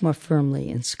became much more firmly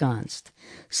ensconced,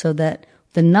 so that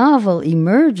the novel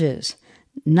emerges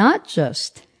not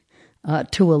just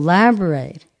to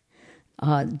elaborate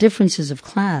differences of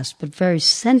class, but very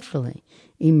centrally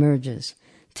emerges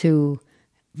to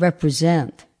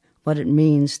represent what it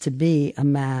means to be a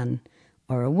man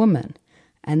or a woman.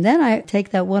 And then I take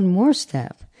that one more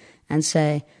step and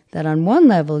say that on one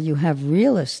level you have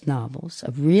realist novels,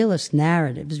 of realist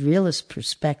narratives, realist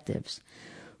perspectives,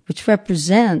 which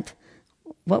represent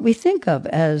what we think of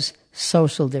as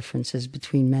social differences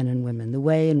between men and women, the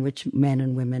way in which men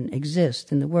and women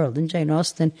exist in the world. And Jane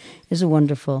Austen is a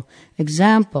wonderful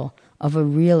example of a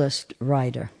realist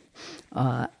writer,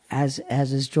 as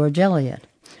is George Eliot.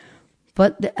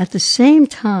 But at the same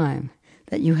time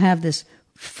that you have this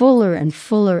fuller and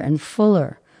fuller and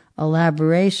fuller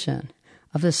elaboration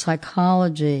of the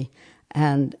psychology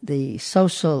and the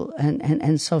social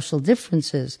and social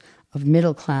differences of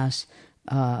middle class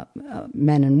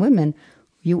men and women,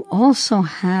 you also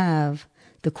have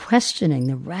the questioning,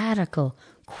 the radical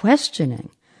questioning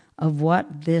of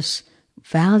what this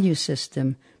value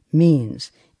system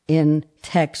means in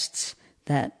texts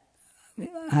that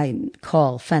I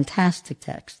call fantastic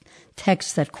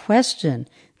texts that question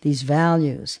these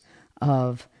values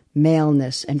of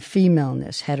maleness and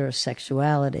femaleness,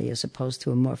 heterosexuality as opposed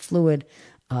to a more fluid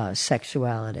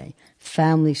sexuality,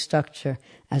 family structure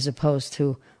as opposed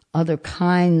to other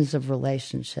kinds of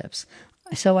relationships.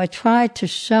 So I tried to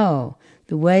show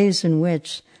the ways in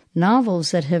which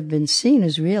novels that have been seen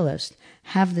as realist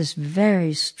have this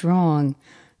very strong,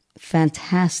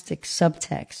 fantastic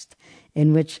subtext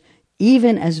in which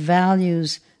even as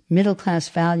values, middle-class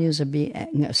values are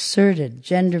being asserted,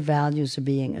 gender values are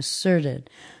being asserted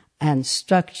and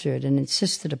structured and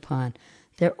insisted upon,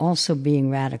 they're also being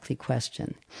radically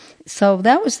questioned. So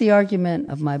that was the argument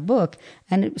of my book,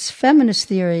 and it was feminist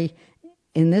theory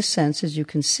in this sense, as you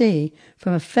can see,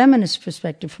 from a feminist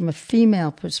perspective, from a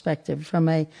female perspective,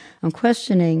 I'm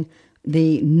questioning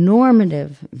the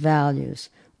normative values,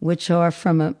 which are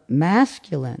from a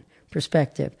masculine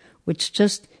perspective, which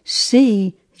just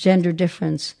see gender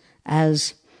difference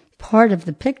as part of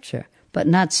the picture, but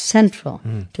not central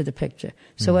to the picture.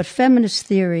 So what feminist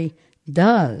theory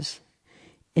does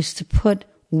is to put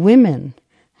women,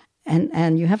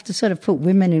 and you have to sort of put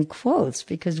women in quotes,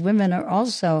 because women are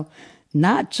also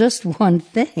not just one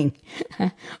thing,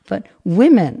 but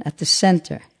women at the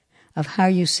center of how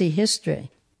you see history.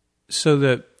 So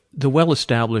the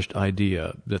well-established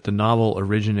idea that the novel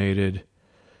originated,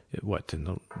 in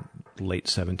the late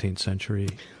 17th century?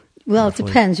 Well, roughly? It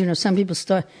depends. Some people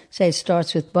say it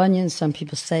starts with Bunyan. Some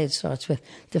people say it starts with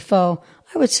Defoe.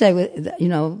 I would say,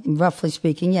 roughly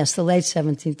speaking, yes, the late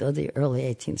 17th or the early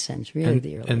 18th century.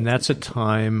 And that's a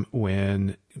time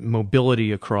when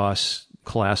mobility across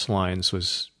class lines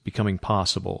was becoming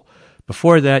possible.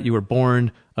 Before that, you were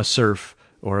born a serf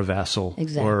or a vassal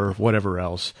or whatever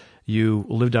else. You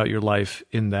lived out your life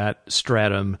in that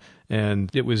stratum,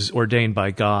 and it was ordained by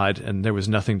God, and there was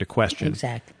nothing to question.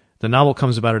 Exactly. The novel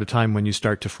comes about at a time when you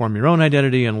start to form your own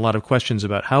identity and a lot of questions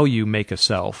about how you make a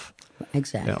self.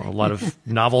 Exactly. A lot of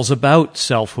novels about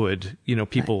selfhood,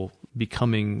 people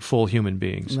becoming full human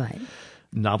beings. Right.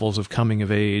 Novels of coming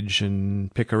of age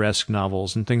and picaresque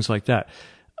novels and things like that.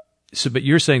 So, but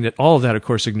you're saying that all of that, of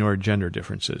course, ignored gender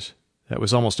differences. That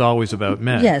was almost always about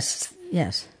men. Yes.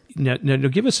 Now,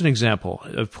 give us an example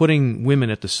of putting women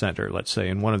at the center, let's say,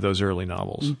 in one of those early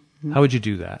novels. Mm-hmm. How would you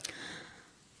do that?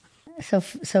 So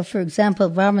for example,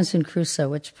 Robinson Crusoe,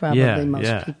 which probably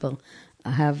most people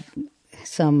have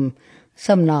some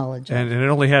knowledge of. And it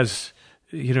only has,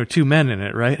 2 men in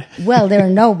it, right? Well, there are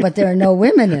no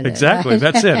women in it. Exactly, right?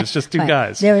 That's it. It's just two right.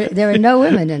 guys. There are no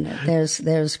women in it.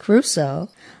 There's Crusoe,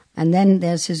 and then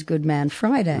there's his good man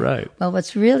Friday. Right. Well,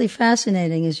 what's really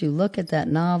fascinating as you look at that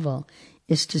novel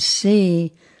is to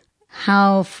see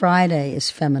how Friday is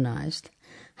feminized,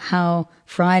 how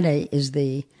Friday is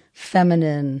the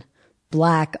feminine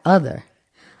black other,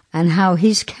 and how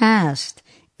he's cast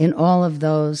in all of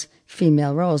those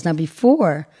female roles. Now,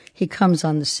 before he comes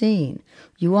on the scene,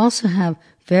 you also have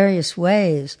various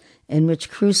ways in which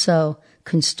Crusoe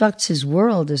constructs his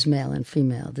world as male and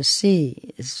female. The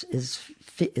sea is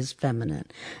feminine.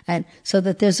 And so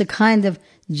that there's a kind of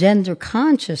gender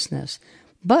consciousness.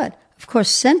 But, of course,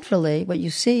 centrally, what you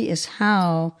see is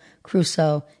how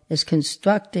Crusoe is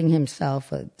constructing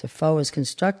himself, or Defoe is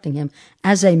constructing him,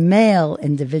 as a male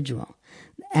individual.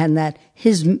 And that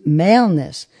his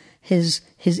maleness, his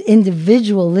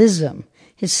individualism,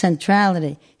 his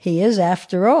centrality, he is,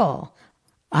 after all,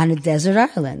 on a desert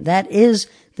island. That is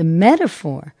the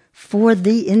metaphor for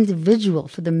the individual,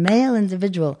 for the male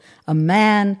individual, a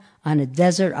man on a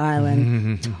desert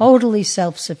island, totally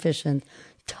self-sufficient,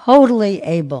 totally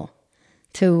able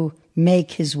to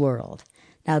make his world.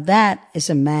 Now that is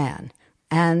a man.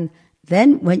 And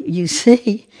then when you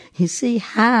see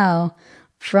how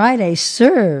Friday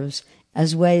serves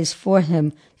as ways for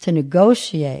him to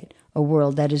negotiate a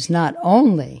world that is not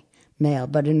only male,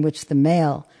 but in which the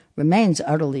male remains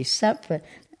utterly separate,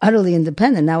 utterly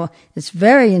independent. Now, it's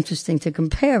very interesting to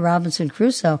compare Robinson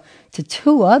Crusoe to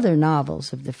 2 other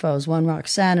novels of Defoe's, one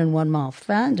Roxanne and one Moll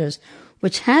Flanders,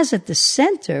 which has at the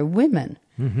center women,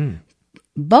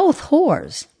 both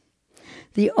whores.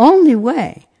 The only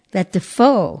way that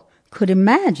Defoe could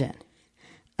imagine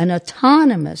an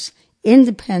autonomous,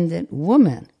 independent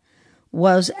woman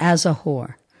was as a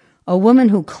whore, a woman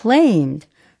who claimed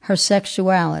her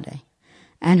sexuality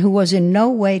and who was in no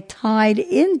way tied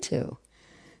into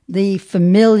the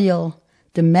familial,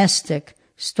 domestic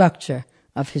structure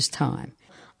of his time.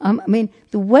 The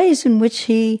ways in which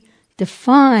he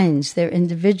defines their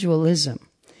individualism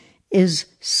is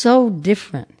so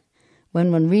different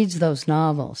when one reads those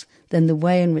novels than the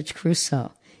way in which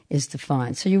Crusoe is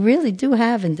defined. So you really do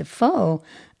have in Defoe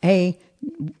a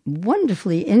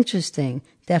wonderfully interesting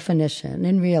definition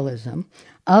in realism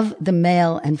of the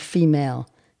male and female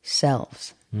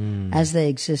selves as they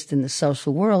exist in the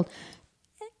social world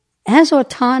as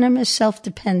autonomous,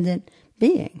 self-dependent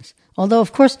beings. Although,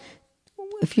 of course,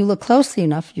 if you look closely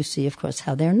enough, you see, of course,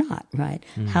 how they're not, right?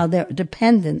 How they're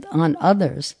dependent on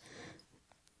others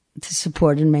to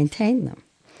support and maintain them.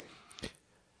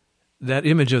 That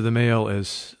image of the male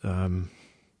as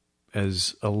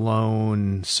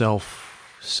alone,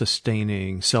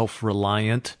 self-sustaining,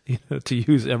 self-reliant, to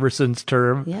use Emerson's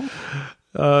term. Yeah.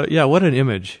 What an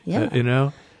image.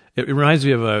 Yeah. It reminds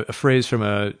me of a phrase from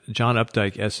a John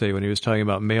Updike essay when he was talking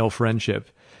about male friendship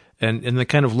and the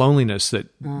kind of loneliness that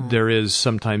there is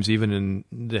sometimes even in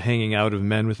the hanging out of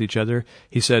men with each other.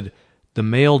 He said, the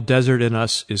male desert in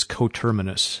us is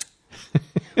coterminous.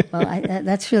 Well,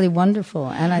 that's really wonderful.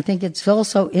 And I think it's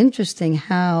also interesting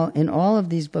how in all of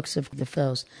these books of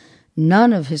Defoe's,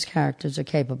 none of his characters are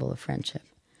capable of friendship.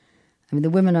 I mean, the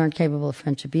women aren't capable of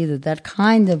friendship either. That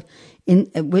kind of,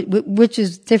 which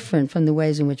is different from the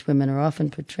ways in which women are often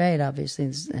portrayed,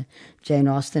 obviously, Jane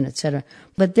Austen, etc.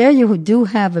 But there you do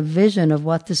have a vision of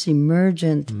what this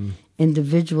emergent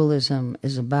individualism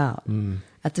is about.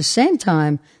 At the same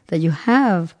time that you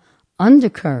have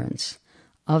undercurrents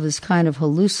of this kind of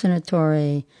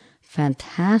hallucinatory,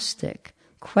 fantastic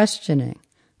questioning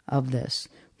of this,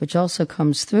 which also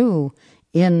comes through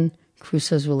in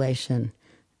Crusoe's relation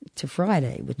to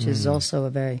Friday, which is also a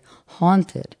very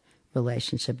haunted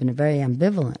relationship and a very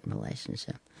ambivalent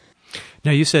relationship.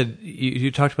 Now, you said, you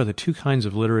talked about the two kinds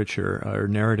of literature or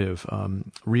narrative,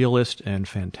 realist and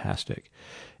fantastic.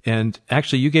 And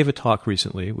actually, you gave a talk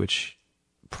recently, which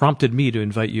prompted me to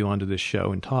invite you onto this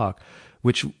show and talk,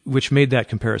 which made that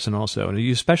comparison also. And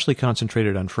you especially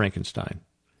concentrated on Frankenstein,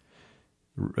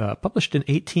 published in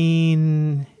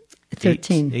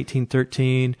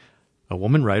 1813. A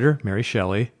woman writer, Mary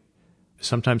Shelley,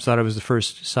 sometimes thought it was the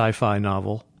first sci-fi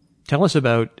novel. Tell us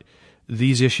about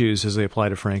these issues as they apply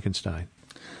to Frankenstein.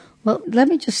 Well, let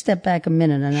me just step back a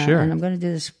minute, and I'm going to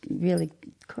do this really,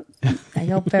 I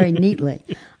hope, very neatly.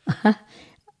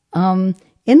 In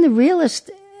the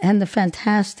realist and the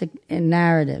fantastic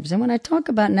narratives, and when I talk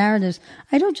about narratives,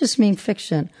 I don't just mean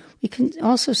fiction. We can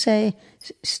also say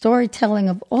storytelling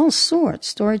of all sorts,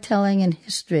 storytelling in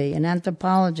history, in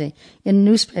anthropology, in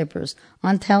newspapers,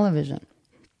 on television.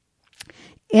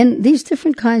 In these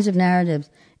different kinds of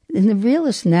narratives, in the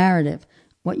realist narrative,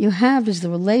 what you have is the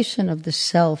relation of the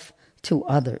self to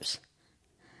others.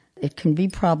 It can be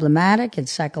problematic and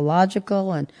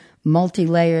psychological and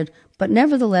multi-layered, but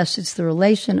nevertheless it's the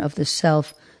relation of the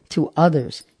self to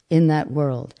others in that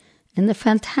world. In the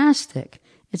fantastic,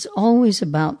 it's always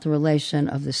about the relation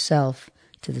of the self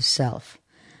to the self.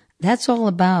 That's all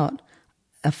about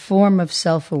a form of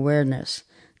self-awareness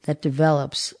that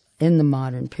develops in the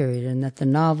modern period and that the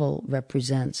novel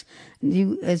represents.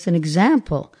 It's an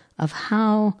example of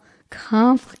how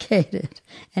complicated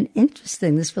and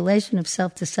interesting this relation of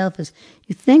self to self is.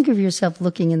 You think of yourself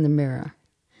looking in the mirror,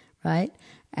 right?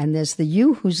 And there's the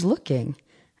you who's looking,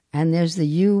 and there's the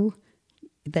you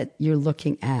that you're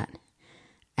looking at.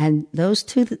 And those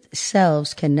two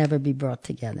selves can never be brought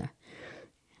together.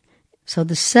 So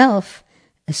the self,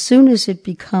 as soon as it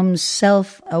becomes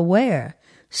self-aware,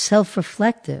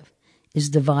 self-reflective, is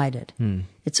divided.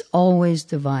 It's always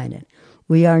divided.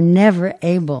 We are never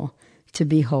able to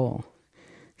be whole.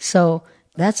 So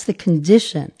that's the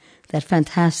condition that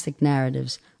fantastic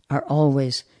narratives are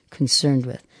always concerned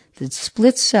with. The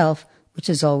split self, which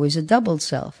is always a doubled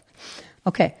self.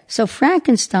 Okay, so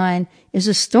Frankenstein is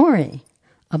a story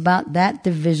about that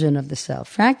division of the self.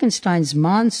 Frankenstein's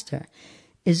monster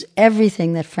is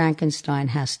everything that Frankenstein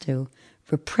has to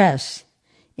repress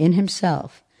in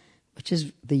himself, which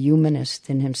is the humanist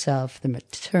in himself, the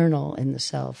maternal in the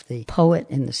self, the poet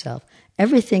in the self.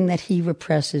 Everything that he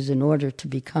represses in order to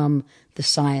become the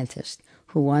scientist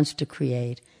who wants to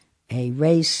create a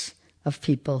race of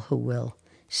people who will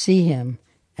see him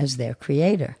as their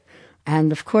creator.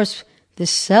 And of course,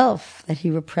 this self that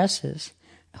he represses,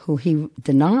 who he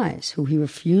denies, who he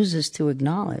refuses to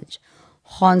acknowledge,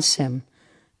 haunts him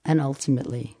and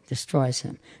ultimately destroys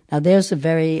him. Now, there's a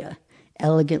very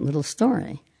elegant little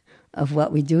story of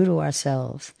what we do to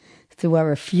ourselves through our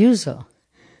refusal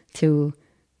to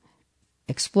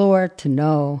explore, to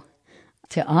know,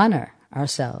 to honor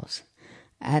ourselves,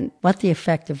 and what the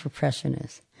effect of repression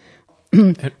is.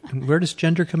 And where does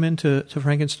gender come into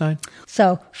Frankenstein?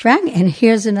 So, and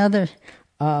here's another,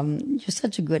 you're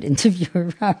such a good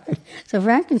interviewer, Robert. So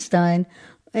Frankenstein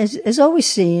is always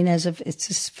seen as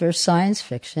it's for science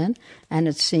fiction, and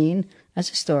it's seen as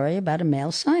a story about a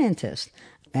male scientist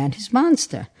and his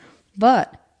monster.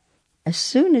 But as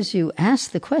soon as you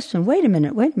ask the question, wait a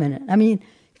minute, I mean,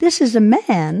 this is a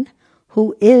man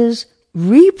who is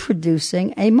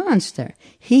reproducing a monster.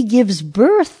 He gives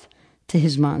birth to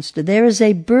his monster. There is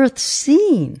a birth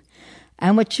scene.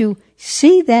 And what you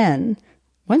see then,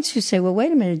 once you say, well,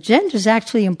 wait a minute, gender is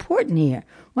actually important here.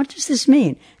 What does this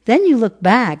mean? Then you look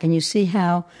back and you see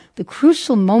how the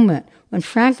crucial moment when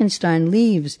Frankenstein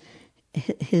leaves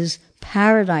his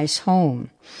paradise home,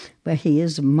 where he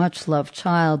is a much-loved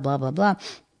child, blah, blah, blah,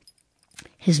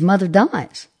 his mother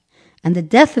dies. And the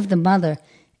death of the mother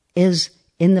is,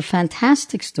 in the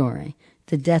fantastic story,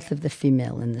 the death of the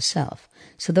female in the self.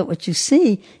 So that what you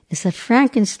see is that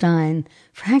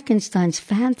Frankenstein's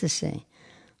fantasy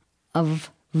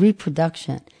of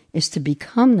reproduction is to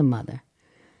become the mother,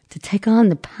 to take on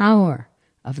the power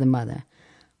of the mother,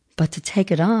 but to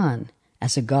take it on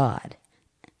as a god.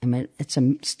 I mean, it's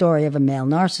a story of a male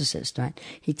narcissist, right?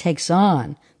 He takes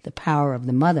on the power of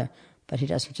the mother, but he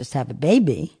doesn't just have a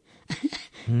baby.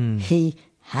 He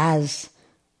has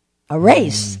a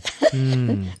race,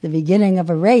 the beginning of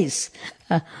a race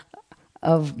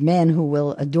of men who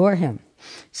will adore him.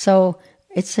 So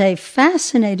it's a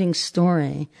fascinating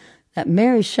story that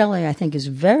Mary Shelley, I think, is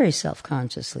very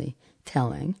self-consciously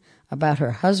telling about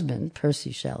her husband,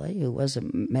 Percy Shelley, who was a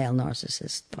male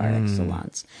narcissist par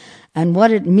excellence, and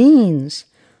what it means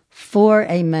for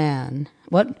a man,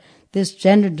 what this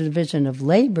gender division of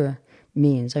labor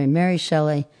means. I mean, Mary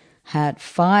Shelley had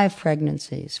 5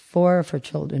 pregnancies. 4 of her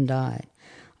children died.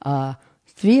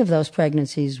 3 of those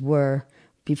pregnancies were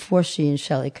before she and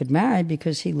Shelley could marry,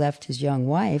 because he left his young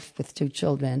wife with 2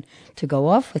 children to go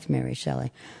off with Mary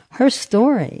Shelley. Her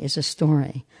story is a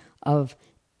story of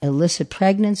illicit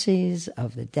pregnancies,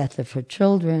 of the death of her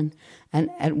children. And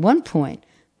at one point,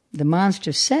 the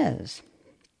monster says,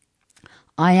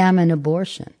 I am an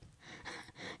abortion.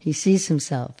 He sees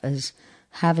himself as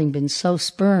having been so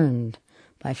spurned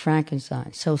by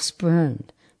Frankenstein, so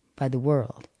spurned by the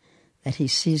world, that he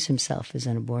sees himself as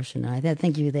an abortion. And I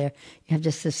think you have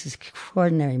just this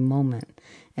extraordinary moment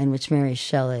in which Mary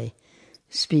Shelley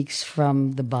speaks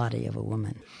from the body of a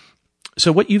woman.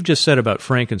 So what you've just said about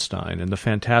Frankenstein and the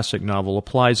fantastic novel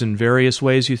applies in various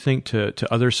ways, you think, to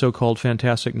other so-called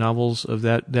fantastic novels of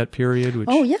that period? Which...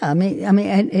 Oh, yeah. I mean,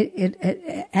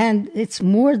 and it's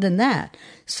more than that.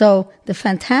 So the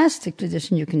fantastic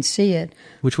tradition, you can see it.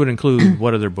 Which would include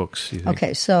what other books, you think?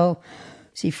 Okay, so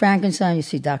you see Frankenstein, you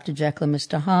see Dr. Jekyll and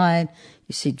Mr. Hyde,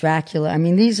 you see Dracula. I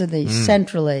mean, these are the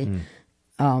centrally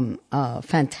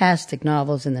fantastic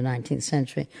novels in the 19th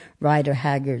century. Rider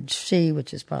Haggard's She,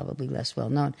 which is probably less well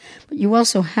known. But you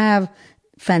also have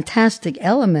fantastic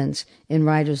elements in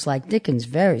writers like Dickens,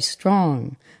 very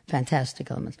strong fantastic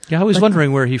elements. Yeah, I was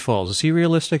wondering where he falls. Is he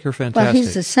realistic or fantastic? Well,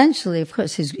 he's essentially, of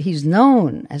course, he's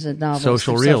known as a novelist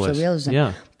social of realist. Social realism.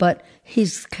 Yeah. But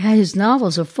his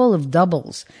novels are full of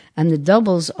doubles, and the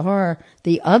doubles are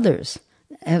the others.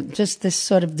 Just this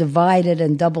sort of divided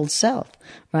and doubled self,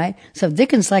 right? So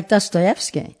Dickens, like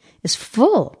Dostoevsky, is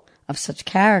full of such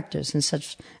characters and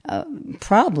such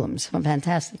problems.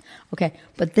 Fantastic. Okay,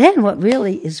 but then what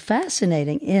really is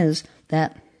fascinating is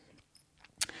that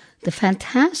the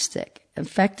fantastic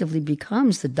effectively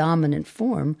becomes the dominant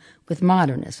form with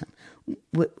modernism,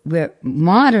 where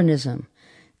modernism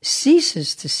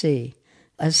ceases to see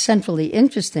as centrally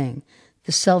interesting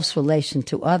the self's relation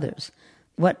to others.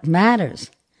 What matters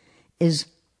is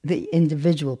the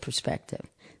individual perspective,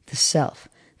 the self.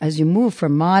 As you move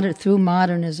through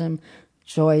modernism,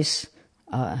 Joyce,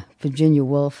 Virginia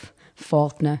Woolf,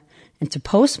 Faulkner, into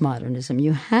postmodernism,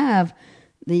 you have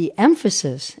the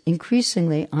emphasis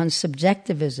increasingly on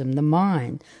subjectivism, the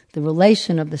mind, the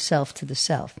relation of the self to the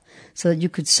self, so that you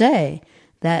could say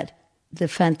that the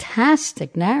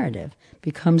fantastic narrative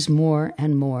becomes more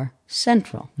and more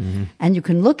central. Mm-hmm. And you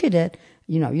can look at it,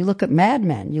 you look at Mad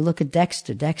Men, you look at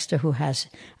Dexter who has,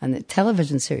 on the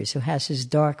television series, who has his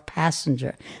dark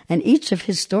passenger. And each of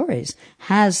his stories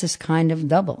has this kind of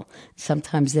double.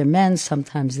 Sometimes they're men,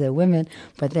 sometimes they're women,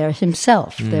 but they're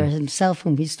himself. They're himself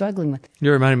whom he's struggling with.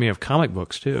 You reminded me of comic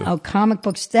books, too. Oh, comic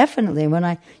books, definitely. When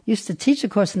I used to teach a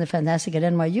course in the Fantastic at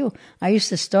NYU, I used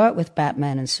to start with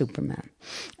Batman and Superman.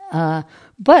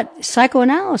 But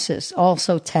psychoanalysis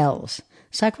also tells.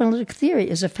 Psychoanalytic theory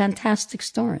is a fantastic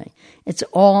story. It's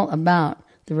all about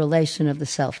the relation of the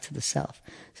self to the self.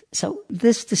 So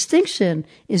this distinction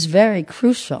is very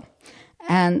crucial.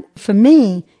 And for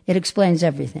me, it explains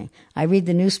everything. I read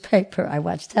the newspaper, I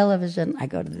watch television, I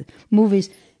go to the movies.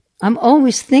 I'm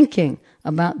always thinking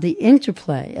about the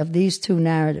interplay of these two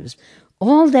narratives.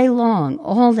 All day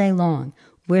long,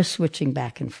 we're switching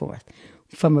back and forth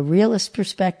from a realist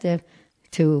perspective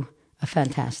to a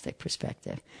fantastic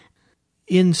perspective.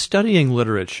 In studying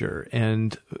literature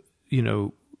and,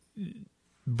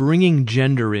 bringing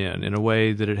gender in a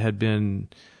way that it had been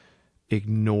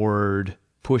ignored,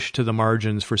 pushed to the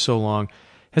margins for so long,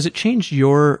 has it changed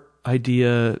your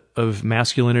idea of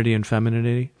masculinity and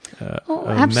femininity,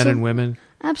 of men and women?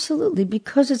 Absolutely,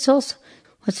 because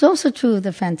what's also true of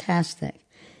the fantastic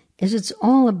is it's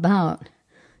all about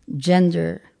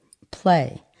gender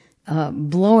play,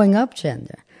 blowing up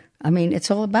gender. I mean, it's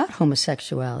all about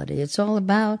homosexuality. It's all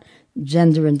about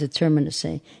gender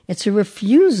indeterminacy. It's a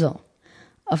refusal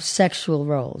of sexual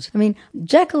roles. I mean,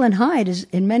 Jekyll and Hyde is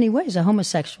in many ways a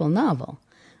homosexual novel.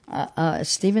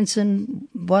 Stevenson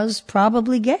was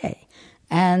probably gay.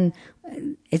 And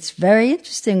it's very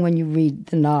interesting when you read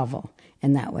the novel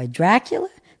in that way. Dracula,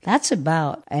 that's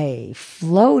about a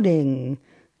floating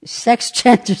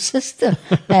sex-gender system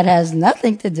that has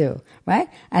nothing to do, right?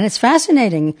 And it's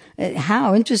fascinating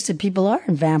how interested people are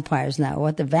in vampires now,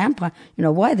 why the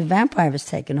vampire has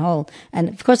taken hold. And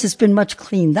of course, it's been much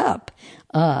cleaned up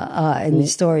in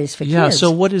these stories for kids. Yeah,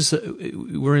 so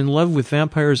we're in love with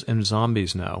vampires and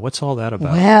zombies now. What's all that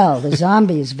about? Well, the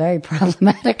zombie is very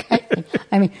problematic, I think.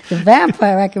 I mean, the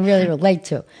vampire I can really relate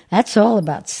to. That's all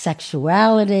about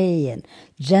sexuality and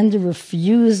gender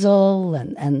refusal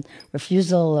and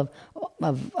refusal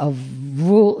of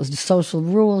rules, social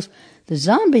rules. The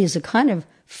zombie is a kind of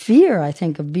fear, I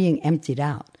think, of being emptied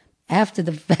out. After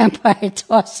the vampire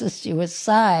tosses you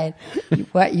aside,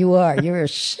 what you are, you're a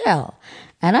shell.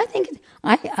 And I think,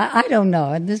 I don't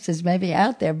know, and this is maybe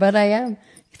out there, but I am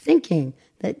thinking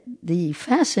that the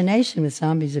fascination with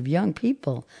zombies of young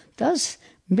people does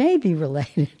may be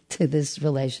related to this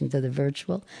relation to the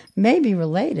virtual, may be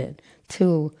related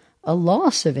to a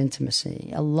loss of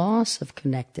intimacy, a loss of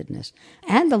connectedness,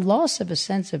 and a loss of a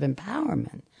sense of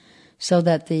empowerment. So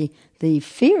that the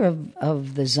fear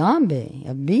of the zombie,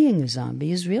 of being a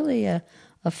zombie, is really a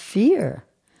fear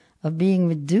of being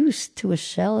reduced to a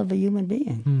shell of a human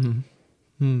being. Mm-hmm.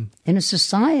 Mm. In a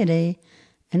society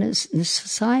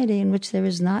in which there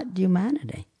is not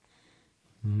humanity.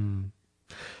 Mm.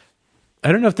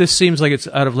 I don't know if this seems like it's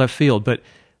out of left field, but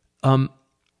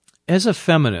as a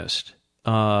feminist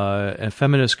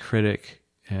critic,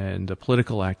 and a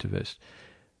political activist,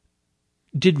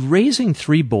 did raising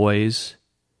 3 boys,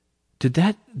 did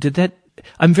that,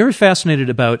 I'm very fascinated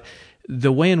about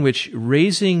the way in which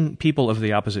raising people of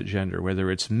the opposite gender, whether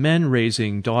it's men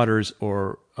raising daughters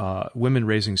or women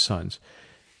raising sons,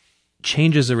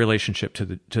 changes the relationship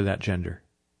to that gender.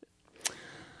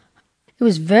 It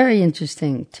was very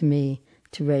interesting to me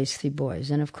to raise 3 boys.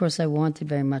 And of course I wanted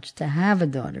very much to have a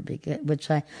daughter,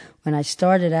 when I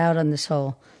started out on this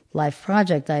whole life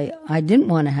project, I didn't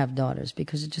want to have daughters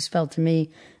because it just felt to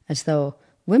me as though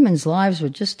women's lives were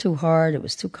just too hard. It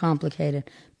was too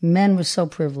complicated. Men were so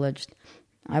privileged.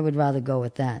 I would rather go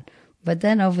with that. But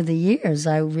then over the years,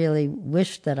 I really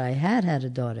wished that I had a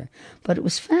daughter. But it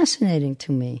was fascinating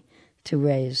to me to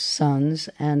raise sons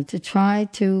and to try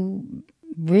to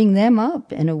bring them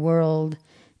up in a world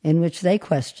in which they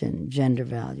question gender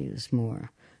values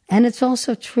more. And it's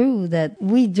also true that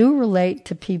we do relate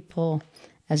to people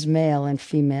as male and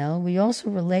female. We also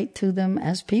relate to them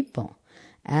as people,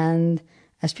 and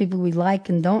as people we like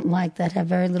and don't like that have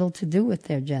very little to do with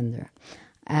their gender.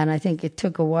 And I think it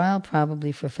took a while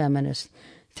probably for feminists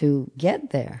to get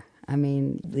there. I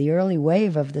mean, the early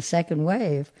wave of the second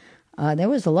wave, there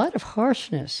was a lot of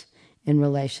harshness in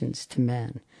relations to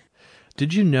men.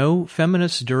 Did you know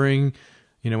feminists during,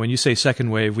 when you say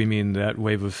second wave, we mean that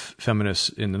wave of feminists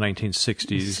in the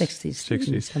 1960s,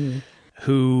 60s,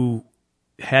 who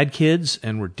had kids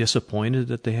and were disappointed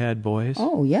that they had boys?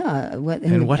 Oh, yeah.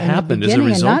 What happened as a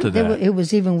result of that? It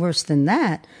was even worse than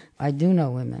that. I do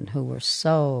know women who were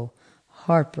so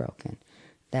heartbroken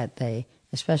that they,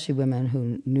 especially women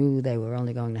who knew they were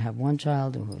only going to have one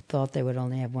child or who thought they would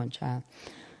only have one child.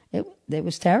 It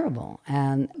was terrible.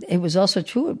 And it was also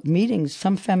true at meetings,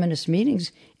 some feminist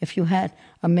meetings, if you had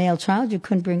a male child, you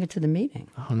couldn't bring it to the meeting.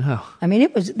 Oh, no. I mean,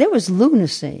 there was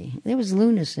lunacy. There was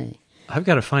lunacy. I've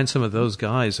got to find some of those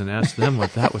guys and ask them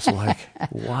what that was like.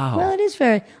 Wow. Well, it is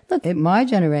look, in my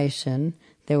generation,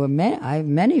 I have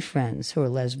many friends who are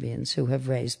lesbians who have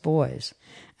raised boys.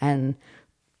 And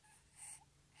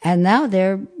now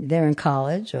they're in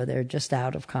college or they're just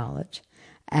out of college.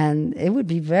 And it would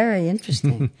be very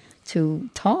interesting to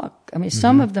talk. I mean,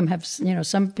 some of them have,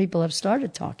 some people have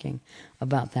started talking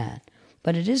about that.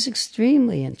 But it is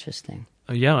extremely interesting.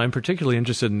 Yeah, I'm particularly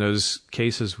interested in those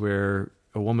cases where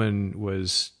a woman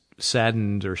was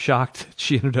saddened or shocked that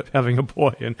she ended up having a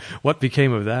boy, and what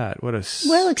became of that? Well,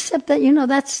 except that,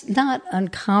 that's not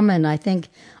uncommon. I think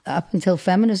up until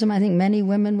feminism, I think many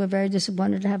women were very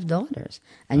disappointed to have daughters.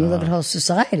 And you look at whole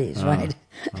societies, right?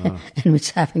 In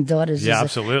which having daughters is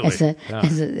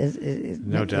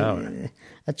no doubt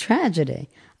a tragedy.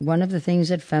 One of the things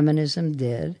that feminism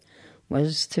did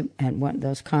was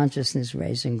those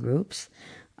consciousness-raising groups,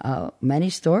 many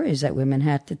stories that women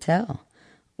had to tell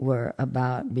were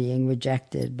about being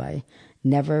rejected by,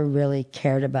 never really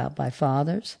cared about by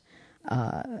fathers,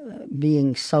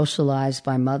 being socialized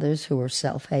by mothers who were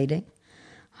self-hating.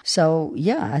 So,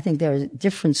 yeah, I think there are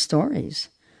different stories,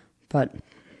 but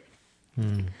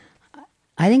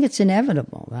I think it's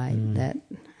inevitable, right? That.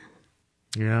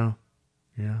 Yeah.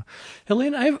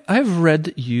 Helene, I've read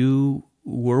that you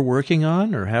were working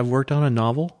on or have worked on a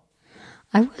novel.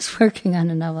 I was working on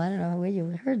a novel. I don't know where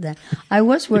you heard that. I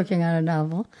was working on a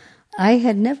novel. I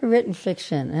had never written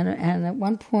fiction, and at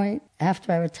one point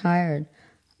after I retired,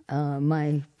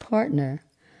 my partner,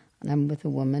 and I'm with a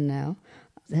woman now,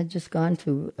 had just gone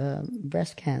through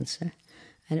breast cancer,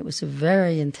 and it was a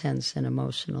very intense and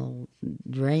emotional,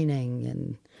 draining,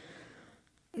 and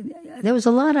there was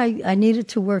a lot I needed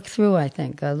to work through, I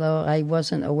think, although I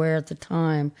wasn't aware at the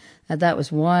time that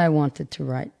was why I wanted to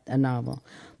write a novel.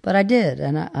 But I did,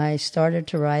 and I started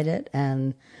to write it,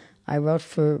 and I wrote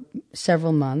for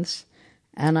several months,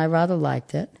 and I rather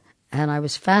liked it, and I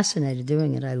was fascinated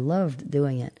doing it. I loved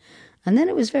doing it. And then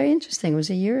it was very interesting. It was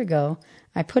a year ago.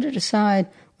 I put it aside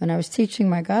when I was teaching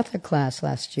my Gothic class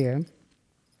last year,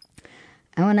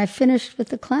 and when I finished with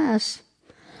the class,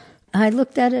 I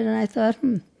looked at it and I thought,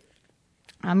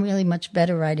 I'm really much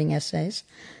better writing essays.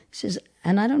 He says,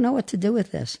 and I don't know what to do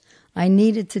with this. I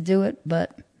needed to do it,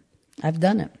 but I've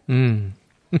done it.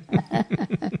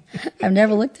 I've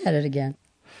never looked at it again.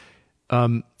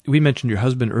 We mentioned your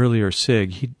husband earlier,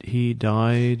 Sig. He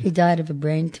died? He died of a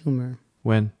brain tumor.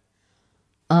 When?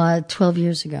 12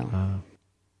 years ago.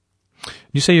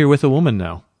 You say you're with a woman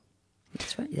now.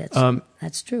 That's right.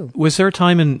 That's true. Was there a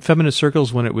time in feminist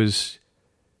circles when it was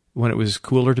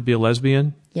cooler to be a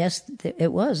lesbian? Yes,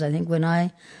 it was. I think when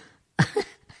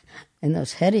in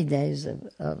those heady days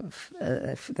of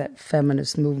that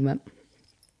feminist movement,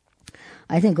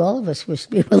 I think all of us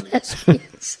wished we were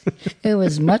lesbians. It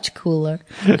was much cooler.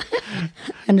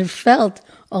 And it felt,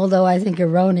 although I think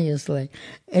erroneously,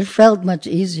 it felt much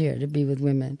easier to be with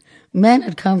women. Men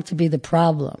had come to be the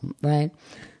problem, right?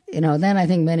 Then I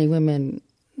think many women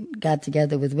got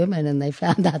together with women and they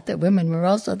found out that women were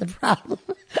also the problem.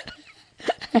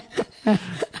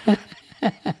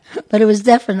 But it was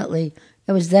definitely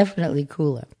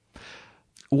cooler.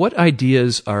 What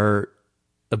ideas are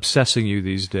obsessing you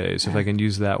these days, if I can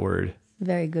use that word?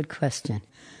 Very good question.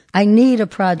 I need a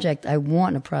project. I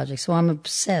want a project. So I'm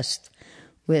obsessed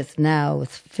with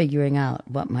figuring out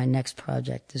what my next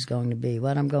project is going to be,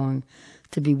 what I'm going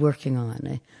to be working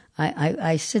on.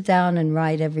 I sit down and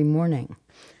write every morning,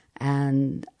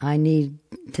 and I need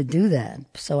to do that.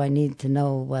 So I need to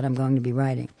know what I'm going to be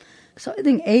writing. So I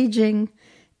think aging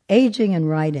and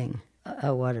writing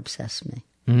are what obsess me.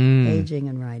 Aging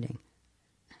and writing.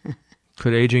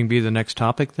 Could aging be the next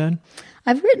topic then?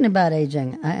 I've written about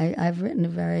aging. I've written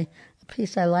a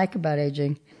piece I like about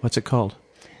aging. What's it called?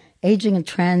 Aging and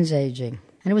Trans-Aging.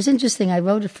 And it was interesting. I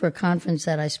wrote it for a conference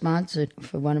that I sponsored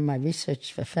for one of my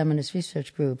feminist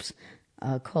research groups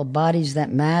called Bodies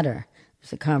That Matter. It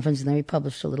was a conference, and then we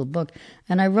published a little book.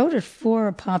 And I wrote it for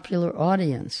a popular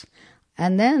audience.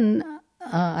 And then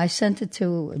I sent it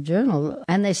to a journal,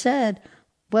 and they said,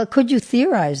 well, could you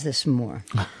theorize this more?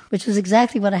 Which was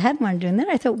exactly what I had wanted to do. And then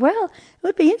I thought, well, it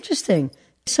would be interesting.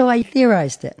 So I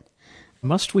theorized it.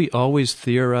 Must we always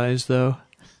theorize, though?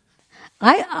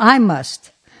 I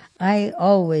must. I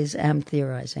always am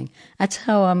theorizing. That's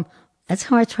how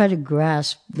I try to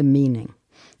grasp the meaning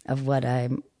of what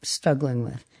I'm struggling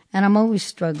with. And I'm always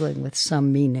struggling with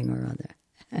some meaning or other.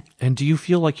 And do you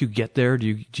feel like you get there?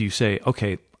 Do you say,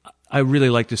 okay, I really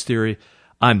like this theory,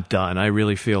 I'm done. I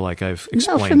really feel like I've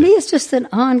explained it. No, for me, it's just an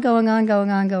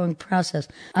ongoing process.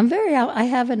 I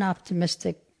have an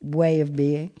optimistic way of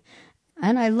being,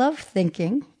 and I love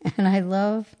thinking, and I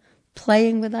love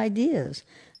playing with ideas.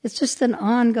 It's just an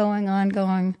ongoing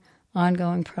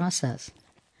process.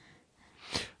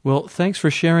 Well, thanks for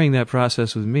sharing that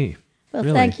process with me. Well,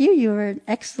 really. Thank you. You're an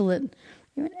excellent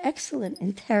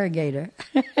interrogator.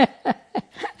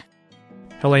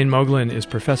 Helene Moglen is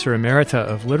Professor Emerita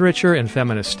of Literature and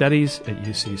Feminist Studies at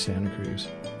UC Santa Cruz.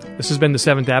 This has been the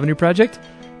 7th Avenue Project.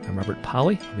 I'm Robert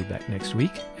Polly. I'll be back next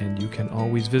week, and you can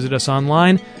always visit us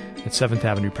online at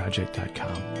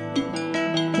 7thavenueproject.com.